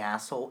raging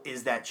asshole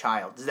is that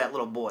child, is that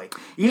little boy.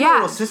 Even the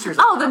little sister's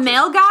the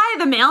mail guy,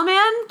 the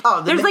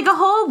mailman? There's like a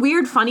whole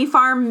weird funny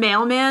farm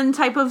mailman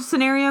type of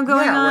scenario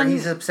going on. Yeah, where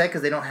he's upset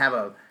because they don't have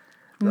a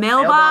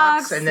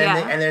mailbox. And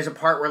then and there's a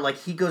part where, like,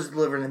 he goes to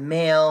deliver the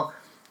mail,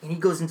 and he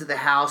goes into the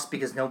house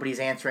because nobody's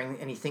answering,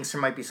 and he thinks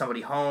there might be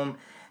somebody home,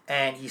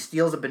 and he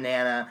steals a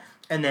banana,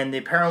 and then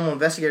the paranormal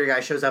investigator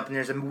guy shows up, and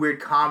there's a weird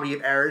comedy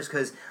of errors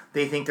because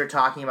they think they're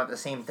talking about the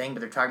same thing,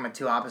 but they're talking about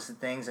two opposite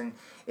things, and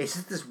it's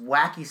just this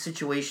wacky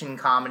situation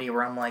comedy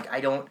where I'm like,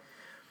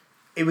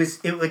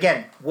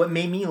 again, what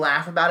made me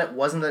laugh about it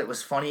wasn't that it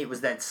was funny, it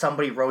was that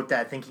somebody wrote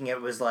that thinking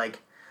it was like,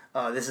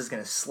 this is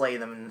going to slay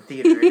them in the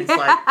theater. It's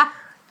like,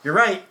 you're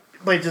right,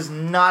 but it's just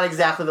not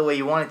exactly the way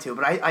you want it to.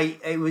 But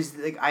it was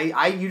like,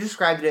 you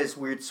described it as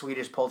weird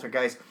Swedish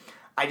poltergeist.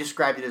 I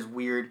described it as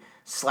weird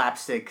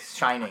slapstick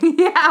Shining.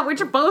 Yeah,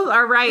 which both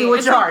are right.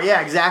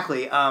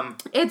 Exactly.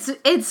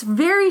 It's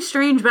very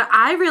strange, but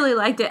I really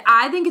liked it.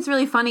 I think it's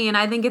really funny, and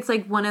I think it's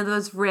like one of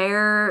those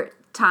rare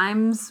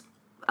times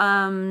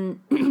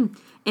in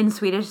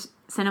Swedish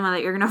cinema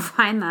that you're gonna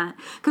find that.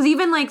 Because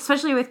even, like,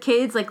 especially with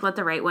kids, like, Let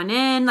the Right One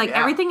In, like,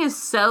 everything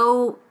is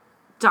so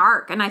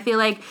dark, and I feel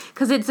like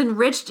because it's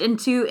enriched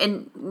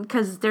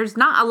because there's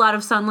not a lot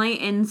of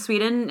sunlight in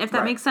Sweden, if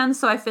that makes sense,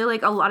 so I feel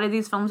like a lot of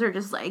these films are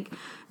just like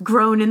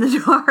grown in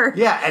the dark.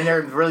 Yeah, and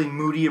they're really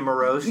moody and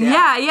morose.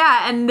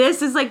 Yeah, and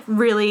this is like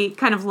really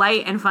kind of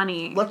light and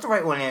funny. Let the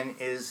Right One In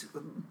is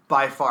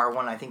by far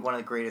one of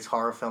the greatest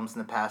horror films in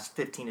the past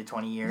 15 to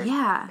 20 years.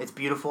 Yeah. It's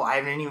beautiful. I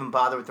didn't even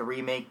bother with the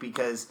remake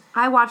because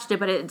I watched it,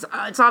 but it's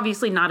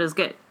obviously not as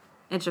good.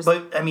 It's just...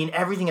 But, I mean,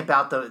 everything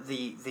about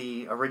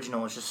the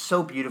original is just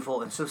so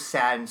beautiful and so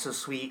sad and so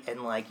sweet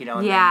and, like, and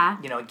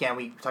then, again,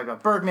 we talked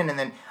about Bergman, and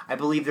then I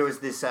believe there was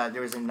this,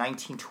 there was a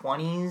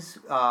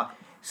 1920s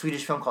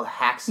Swedish film called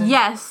Haxen.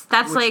 Yes,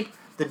 that's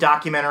the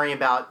documentary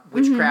about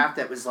witchcraft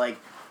that was, like,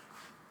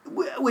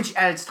 which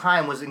at its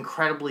time was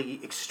incredibly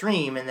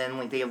extreme, and then,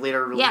 like, they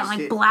later released it. Yeah,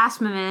 like,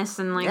 blasphemous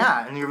and, like...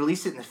 Yeah, and they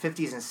released it in the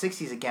 50s and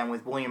 60s again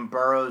with William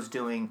Burroughs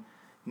doing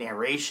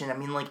narration. I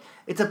mean, like,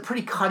 it's a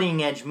pretty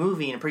cutting-edge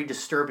movie and a pretty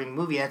disturbing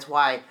movie. That's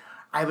why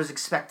I was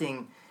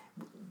expecting,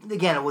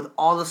 again, with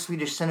all the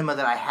Swedish cinema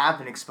that I have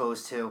been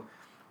exposed to,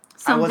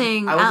 I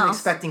wasn't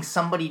expecting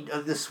somebody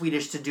of the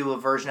Swedish to do a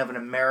version of an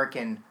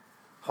American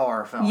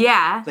horror film.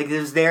 Yeah. Like,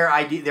 there's their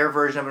idea, their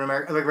version of an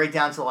American, like, right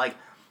down to, like,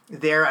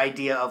 their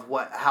idea of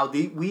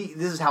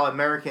this is how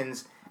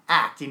Americans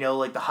act,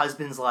 like, the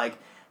husband's, like,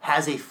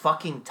 has a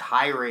fucking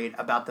tirade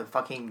about the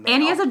fucking mail.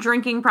 And he has a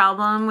drinking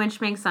problem, which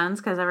makes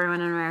sense because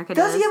everyone in America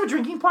does. Does he have a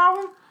drinking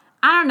problem?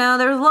 I don't know.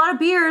 There's a lot of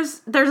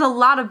beers. There's a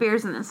lot of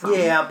beers in this film.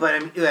 Yeah,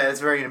 but that is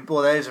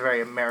a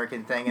very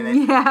American thing.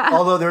 And then,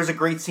 although there's a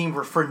great scene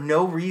where, for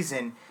no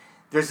reason,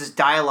 there's this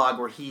dialogue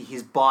where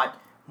he's bought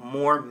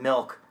more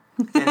milk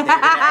than they're going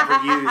to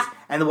ever use.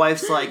 And the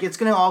wife's like, it's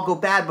going to all go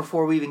bad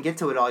before we even get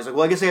to it all. He's like,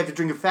 well, I guess I have to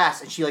drink it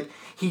fast. And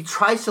he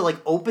tries to, like,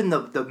 open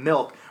the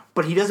milk,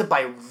 but he does it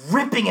by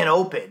ripping it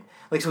open.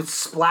 Like, so it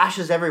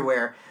splashes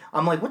everywhere.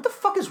 I'm like, what the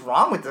fuck is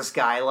wrong with this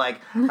guy? Like,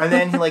 and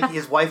then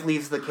his wife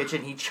leaves the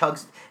kitchen. He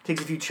takes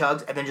a few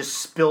chugs, and then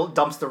just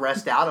dumps the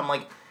rest out. I'm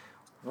like,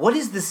 what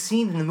is this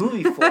scene in the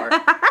movie for?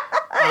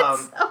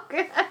 It's so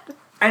good.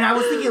 And I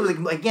was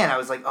thinking, I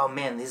was like, oh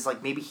man, this is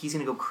like, maybe he's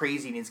gonna go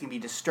crazy and it's gonna be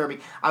disturbing.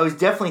 I was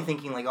definitely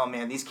thinking, like, oh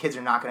man, these kids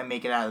are not gonna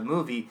make it out of the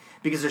movie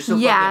because they're so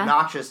fucking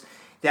obnoxious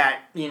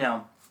that,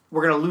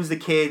 we're gonna lose the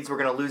kids, we're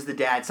gonna lose the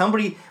dad.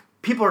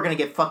 People are gonna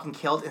get fucking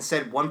killed.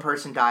 Instead, one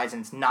person dies,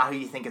 and it's not who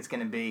you think it's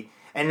gonna be.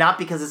 And not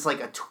because it's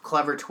like a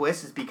clever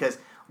twist, it's because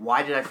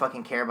why did I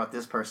fucking care about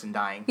this person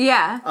dying?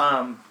 Yeah.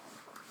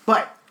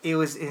 But it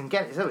was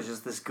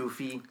just this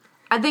goofy.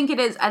 I think it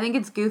is. I think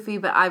it's goofy,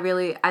 but I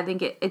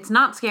think it's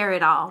not scary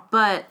at all.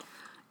 But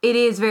it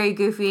is very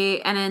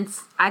goofy, and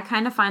I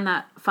kind of find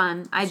that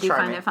fun. I do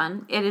find it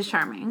fun. It is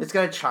charming. It's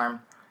got a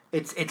charm.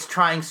 It's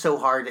trying so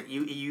hard that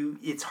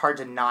it's hard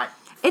to not.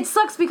 It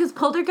sucks because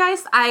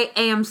Poltergeist, I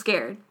am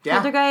scared. Yeah.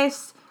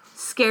 Poltergeist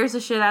scares the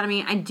shit out of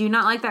me. I do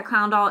not like that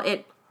clown doll.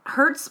 It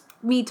hurts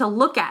me to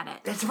look at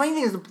it. The funny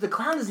thing is the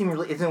clown isn't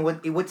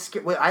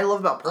what I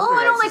love about Poltergeist. Oh,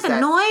 I don't like the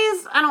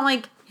noise. I don't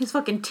like his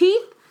fucking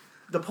teeth.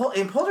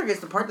 In Poltergeist,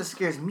 the part that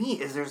scares me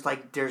is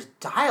there's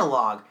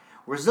dialogue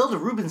where Zelda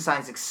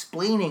Rubinstein's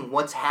explaining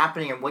what's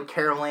happening and what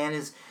Carol Ann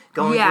is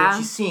going through, what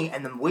she's seeing,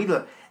 and the way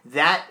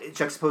that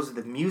juxtaposed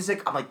with the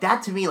music. I'm like,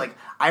 that to me, like,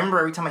 I remember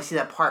every time I see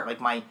that part,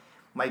 like my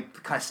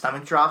kind of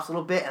stomach drops a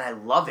little bit, and I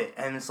love it.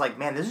 And it's like,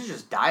 man, this is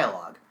just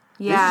dialogue.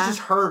 Yeah. This is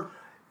just her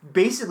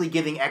basically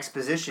giving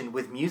exposition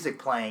with music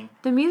playing.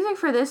 The music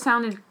for this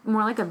sounded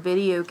more like a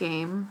video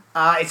game.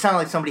 It sounded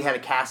like somebody had a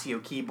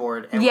Casio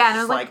keyboard. And yeah, and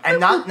it was like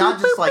and not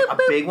just like a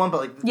big one,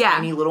 but like the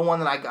tiny little one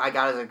that I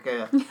got as like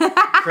a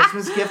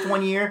Christmas gift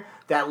one year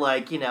that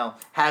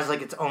has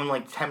like its own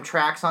like temp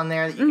tracks on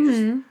there that you can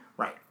just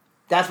right.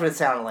 That's what it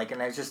sounded like,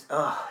 and it just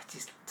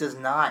does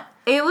not.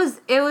 It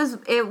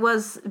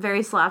was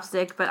very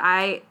slapstick, but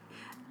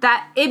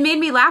it made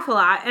me laugh a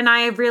lot, and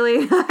I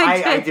really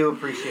I do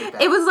appreciate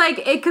that. It was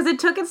like because it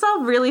took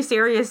itself really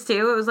serious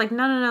too. It was like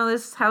no,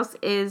 this house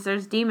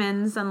there's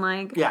demons and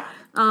like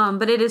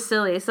but it is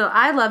silly, so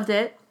I loved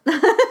it.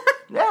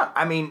 Yeah,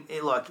 I mean,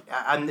 look,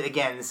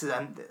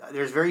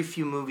 there's very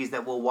few movies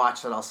that we'll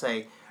watch that I'll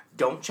say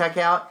don't check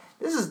out.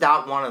 This is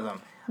not one of them.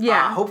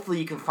 Yeah. Hopefully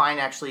you can find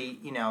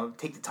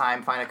take the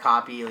time, find a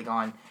copy like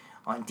on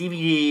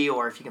DVD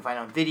or if you can find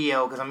it on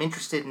video because I'm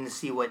interested in to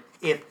see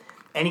if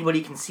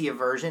anybody can see a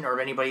version, or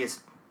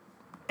if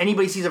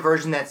anybody sees a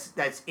version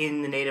that's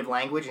in the native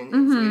language in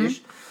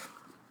Swedish.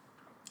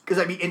 Because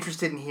I'd be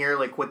interested in hear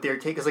like what their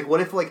take is. Like, what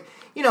if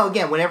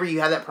again, whenever you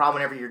have that problem,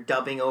 whenever you're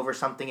dubbing over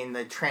something and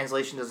the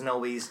translation doesn't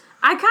always.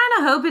 I kind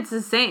of hope it's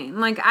the same.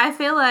 Like, I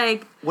feel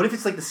like. What if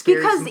it's like the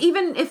scariest? Because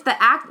even if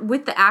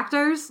with the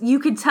actors, you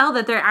could tell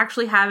that they're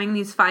actually having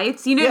these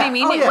fights. You know what I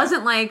mean? It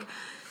wasn't like.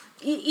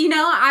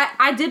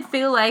 I did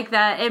feel like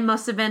that it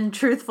must have been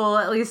truthful,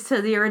 at least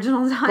to the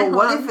original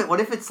dialogue. But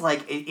what if it's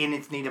like in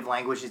its native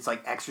language, it's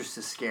like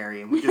Exorcist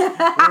scary, and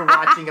we're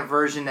watching a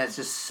version that's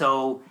just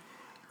so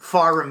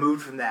far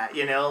removed from that,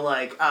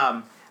 Like,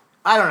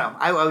 I don't know.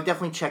 I would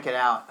definitely check it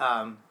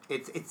out.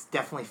 It's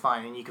definitely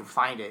fun, and you can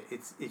find it.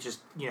 It's just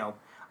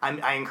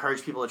I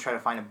encourage people to try to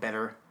find a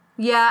better.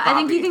 Yeah, copy. I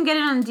think you can get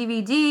it on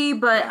DVD,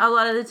 but a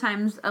lot of the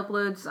times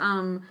uploads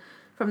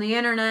from the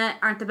internet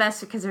aren't the best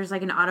because there's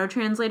like an auto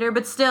translator,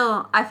 but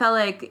still I felt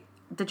like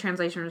the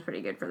translation was pretty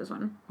good for this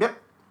one. Yep.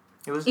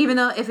 It was even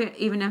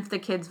if the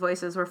kids'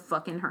 voices were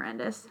fucking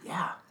horrendous.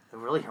 Yeah, they're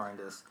really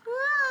horrendous.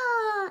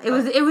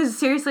 It was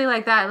seriously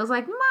like that. It was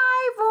like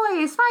my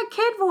voice, my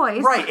kid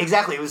voice. Right,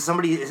 exactly. It was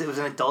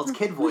an adult's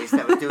kid voice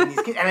that was doing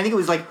these kids, and I think it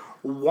was like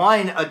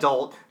one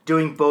adult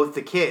doing both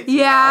the kids.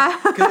 Yeah.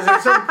 Because there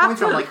are certain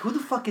points where I'm like, who the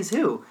fuck is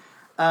who?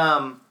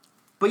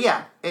 But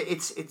yeah,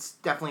 it's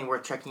definitely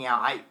worth checking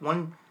out.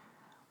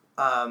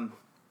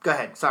 Go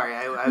ahead. Sorry,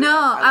 I lost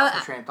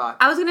my train of thought.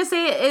 I was gonna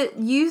say it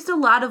used a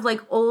lot of like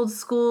old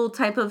school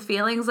type of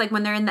feelings, like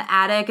when they're in the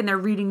attic and they're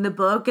reading the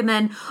book, and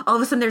then all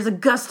of a sudden there's a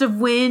gust of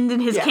wind and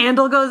his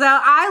candle goes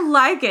out. I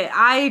like it.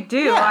 I do.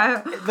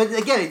 Yeah. But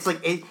again, it's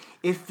like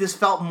if this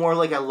felt more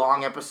like a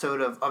long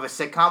episode of a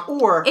sitcom,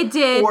 or it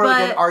did, or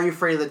like an Are You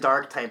Afraid of the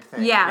Dark type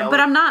thing. Yeah,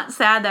 but I'm not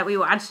sad that we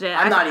watched it.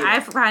 I'm not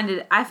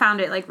either. I found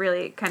it like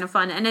really kind of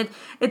fun, and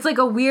it's like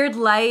a weird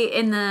light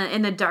in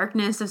the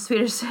darkness of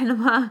Swedish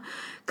cinema,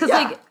 because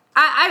like.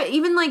 I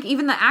even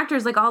the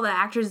actors, like all the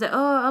actors that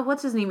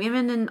what's his name?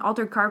 Even in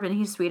Altered Carbon,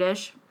 he's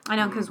Swedish. I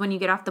know because when you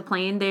get off the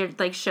plane, they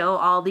like show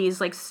all these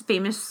like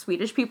famous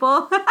Swedish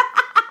people. Of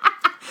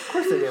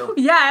course they do.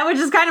 Yeah, which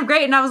is kind of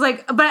great. And I was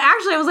like,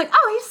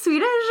 oh, he's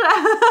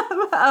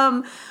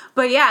Swedish.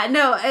 But yeah,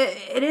 no,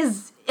 it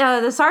is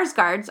the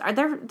Sarsgaards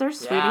they're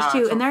Swedish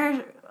too, and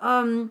they're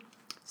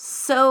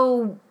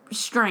so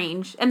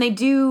strange, and they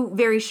do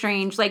very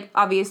strange. Like,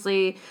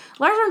 obviously,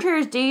 Lars von Trier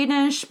is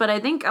Danish, but I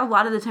think a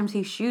lot of the times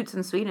he shoots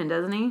in Sweden,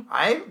 doesn't he?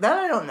 I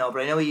don't know,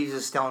 but I know he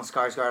uses Stellan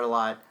Skarsgård a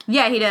lot.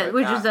 Yeah, he does,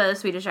 which is a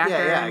Swedish actor.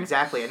 Yeah,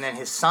 exactly. And then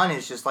his son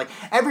is just like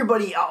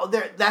everybody.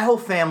 That whole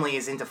family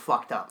is into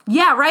fucked up.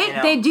 Yeah, right. You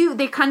know? They do.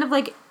 They kind of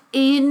like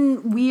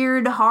in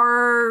weird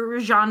horror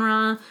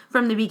genre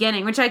from the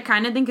beginning, which I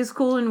kind of think is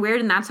cool and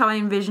weird, and that's how I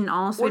envision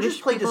all Swedish people. Or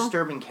just play people.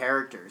 disturbing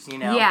characters, you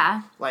know?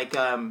 Yeah. Like,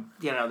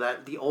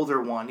 the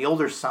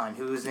older son,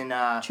 who's in...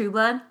 True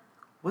Blood?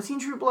 Was he in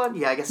True Blood?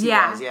 Yeah, I guess he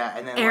was, yeah.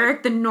 And then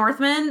Eric the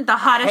Northman, the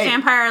hottest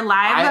vampire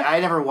alive. I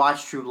never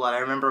watched True Blood. I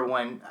remember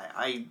when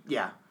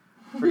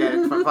forget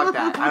it. Fuck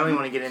that. I don't even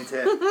want to get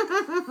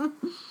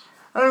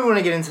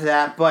into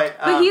that, but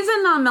he's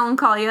in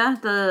Melancholia,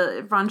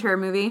 the Von Trier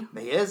movie.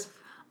 He is?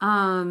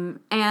 And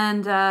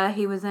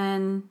he was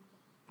in...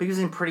 But he was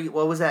in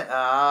what was that?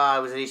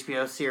 It was an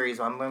HBO series.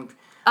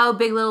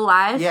 Big Little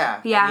Lies? Yeah.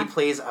 Yeah. And he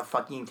plays a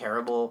fucking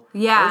terrible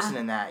person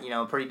in that.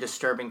 Pretty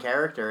disturbing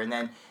character. And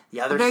then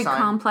the other very son...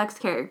 Very complex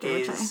character.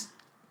 Is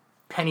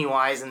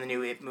Pennywise in the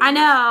new It movie. I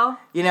know.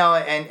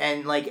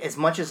 And like, as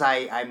much as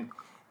I'm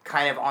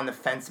kind of on the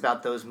fence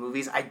about those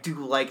movies, I do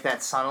like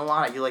that son a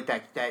lot. I do like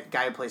that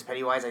guy who plays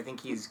Pennywise. I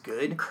think he's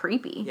good.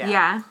 Creepy.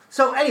 Yeah.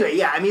 So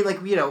anyway, I mean, like,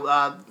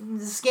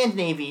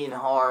 Scandinavian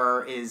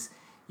horror is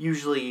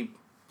usually,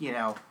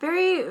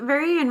 very,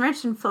 very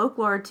enriched in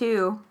folklore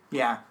too.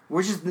 Yeah.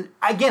 Which is,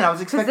 again, I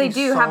was expecting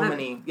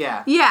many.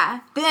 Yeah. Yeah.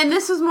 And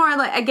this was more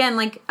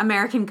like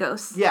American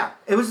Ghosts. Yeah.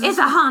 It's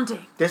a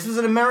haunting. This was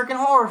an American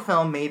horror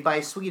film made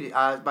by Swedes,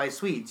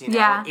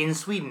 in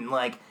Sweden,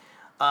 like,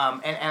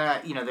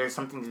 there's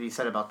something to be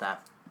said about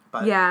that.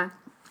 But yeah,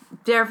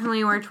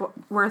 definitely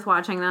worth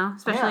watching though,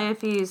 especially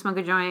if you smoke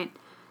a joint.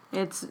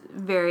 It's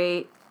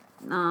very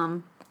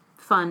fun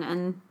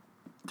and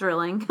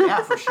thrilling.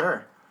 Yeah, for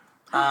sure.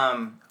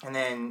 And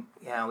then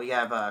we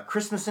have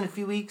Christmas in a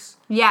few weeks.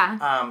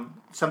 Yeah.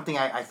 Something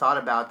I thought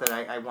about that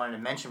I wanted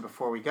to mention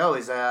before we go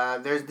is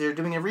they're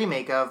doing a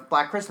remake of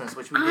Black Christmas,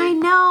 which we did 2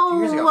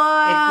 years ago.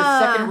 It's the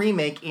second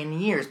remake in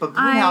years, but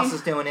Blumhouse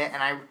is doing it,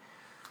 and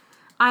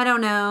I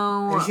don't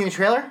know. Have you seen the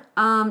trailer?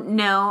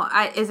 No.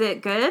 Is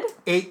it good?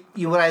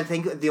 What I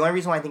think, the only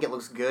reason why I think it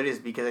looks good is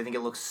because I think it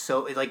looks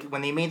so, like,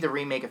 when they made the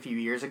remake a few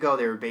years ago,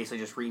 they were basically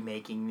just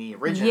remaking the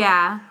original.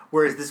 Yeah.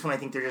 Whereas this one, I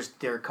think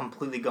they're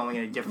completely going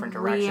in a different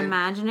direction.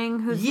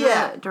 Reimagining? Who's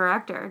the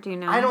director? Do you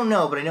know? I don't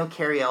know, but I know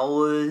Cary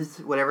Elwes,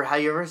 whatever, how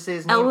you ever say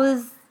his name?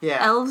 Elwes?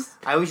 Yeah. Elves?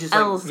 I always just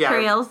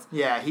Cary Elwes?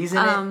 Yeah, he's in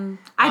it.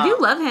 I do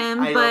love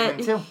him, I love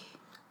him too.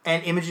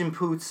 And Imogen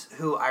Poots,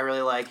 who I really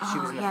like. She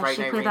was in the Fright Night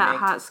remake. She played that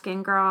hot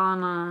skin girl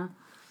on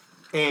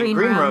Green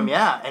Room,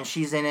 yeah. And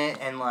she's in it,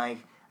 and, like,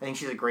 I think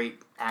she's a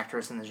great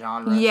actress in the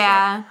genre.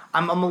 Yeah. So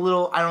I'm a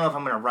little... I don't know if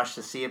I'm going to rush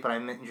to see it, but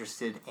I'm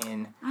interested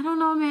in... I don't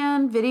know,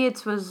 man.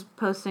 Vidiots was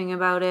posting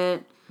about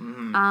it.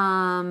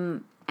 Mm-hmm.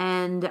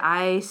 And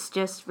I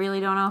just really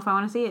don't know if I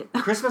want to see it.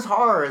 Christmas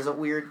horror is a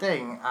weird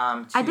thing.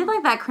 I did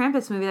like that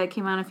Krampus movie that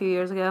came out a few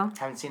years ago.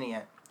 Haven't seen it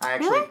yet. I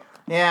actually... Really?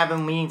 Yeah, I've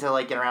been meaning to,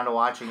 like, get around to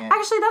watching it.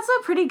 Actually, that's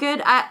a pretty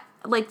good,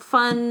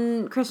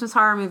 fun Christmas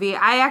horror movie.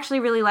 I actually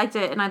really liked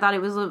it, and I thought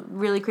it was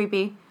really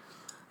creepy.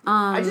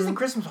 I just think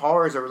Christmas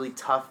horror is a really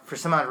tough... For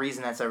some odd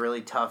reason, that's a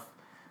really tough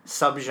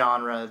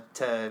subgenre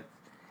to...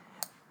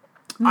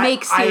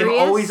 Make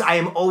serious. I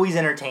am always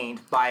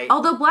entertained by...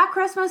 Although the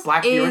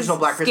original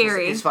Black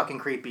Christmas is fucking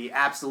creepy,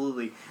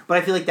 absolutely. But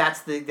I feel like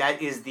that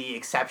is the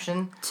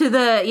exception to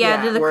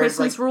the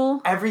Christmas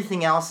rule.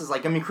 Everything else is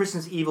like, I mean,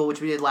 Christmas Evil,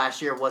 which we did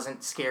last year,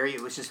 wasn't scary.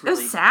 It was just really...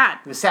 It was sad.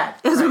 It was sad.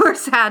 It was more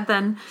sad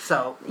than...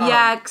 So...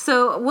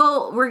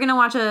 we're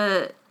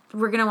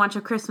gonna watch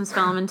a Christmas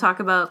film and talk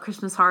about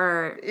Christmas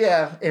horror.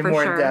 Yeah,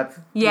 more in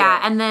depth. Yeah,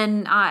 and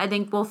then I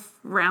think we'll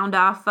round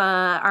off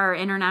our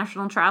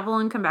international travel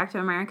and come back to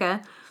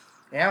America.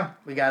 Yeah,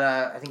 we got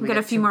I think we got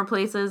a few more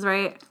places,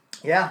 right?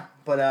 Yeah,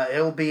 but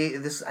it'll be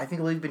this. I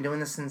think we've been doing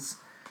this since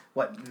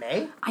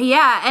May?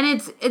 Yeah,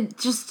 and it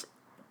just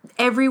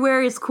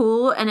everywhere is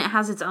cool and it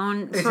has its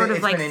own sort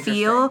of like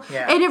feel.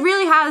 Yeah. And it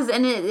really has,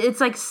 and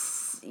it's like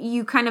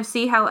you kind of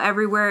see how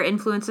everywhere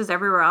influences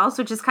everywhere else,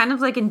 which is kind of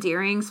like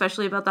endearing,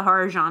 especially about the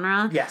horror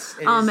genre. Yes,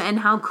 it is. And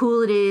how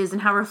cool it is,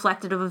 and how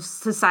reflective of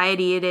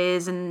society it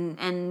is,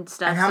 and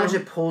stuff. And how much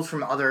it pulls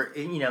from other,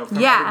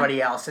 from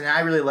everybody else. And I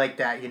really like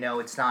that.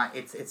 It's not.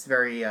 It's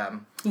very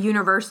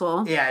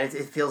universal. Yeah,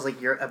 it feels like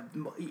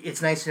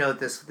it's nice to know that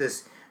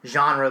this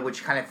genre,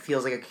 which kind of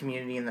feels like a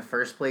community in the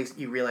first place,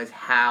 you realize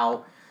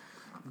how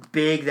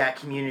big that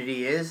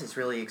community is. It's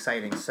really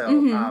exciting.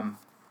 So,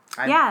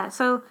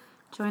 so.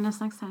 Join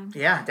us next time.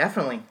 Yeah,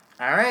 definitely.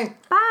 All right.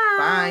 Bye.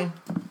 Bye.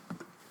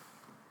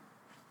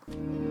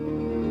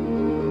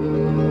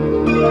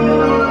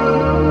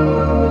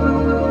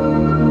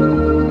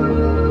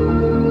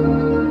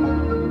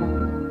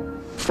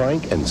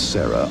 Frank and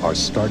Sarah are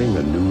starting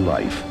a new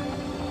life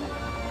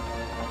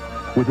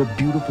with a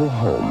beautiful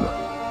home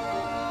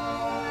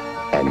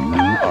and new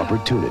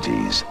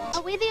opportunities.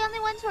 Are we the only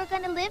ones who are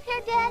going to live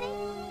here, Daddy?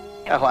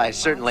 Oh, I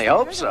certainly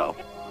hope so.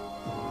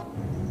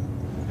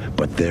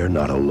 But they're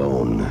not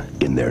alone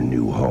in their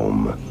new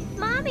home.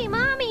 Mommy,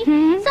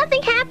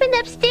 something happened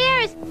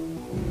upstairs.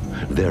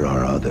 There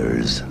are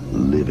others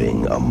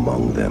living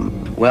among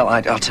them. Well,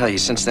 I'll tell you,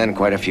 since then,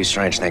 quite a few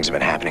strange things have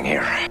been happening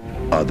here.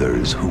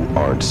 Others who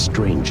aren't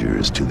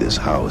strangers to this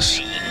house.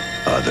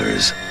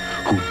 Others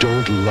who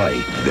don't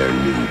like their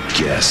new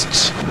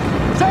guests.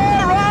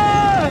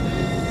 Sarah!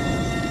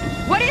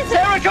 What is it?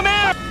 Sarah, come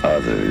here!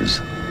 Others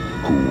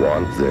who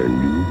want their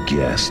new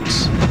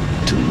guests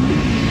to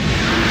leave.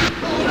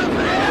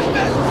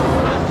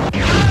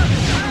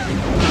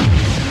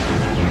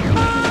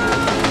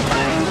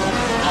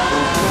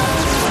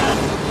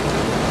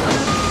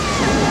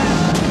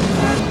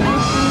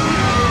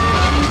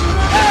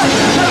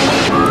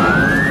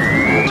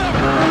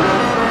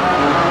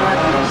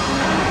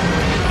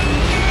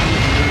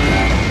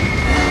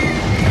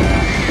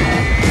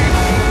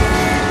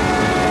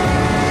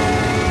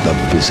 The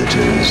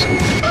visitors.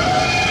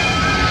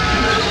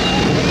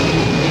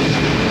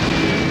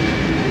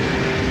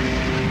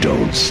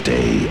 Don't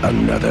stay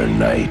another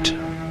night.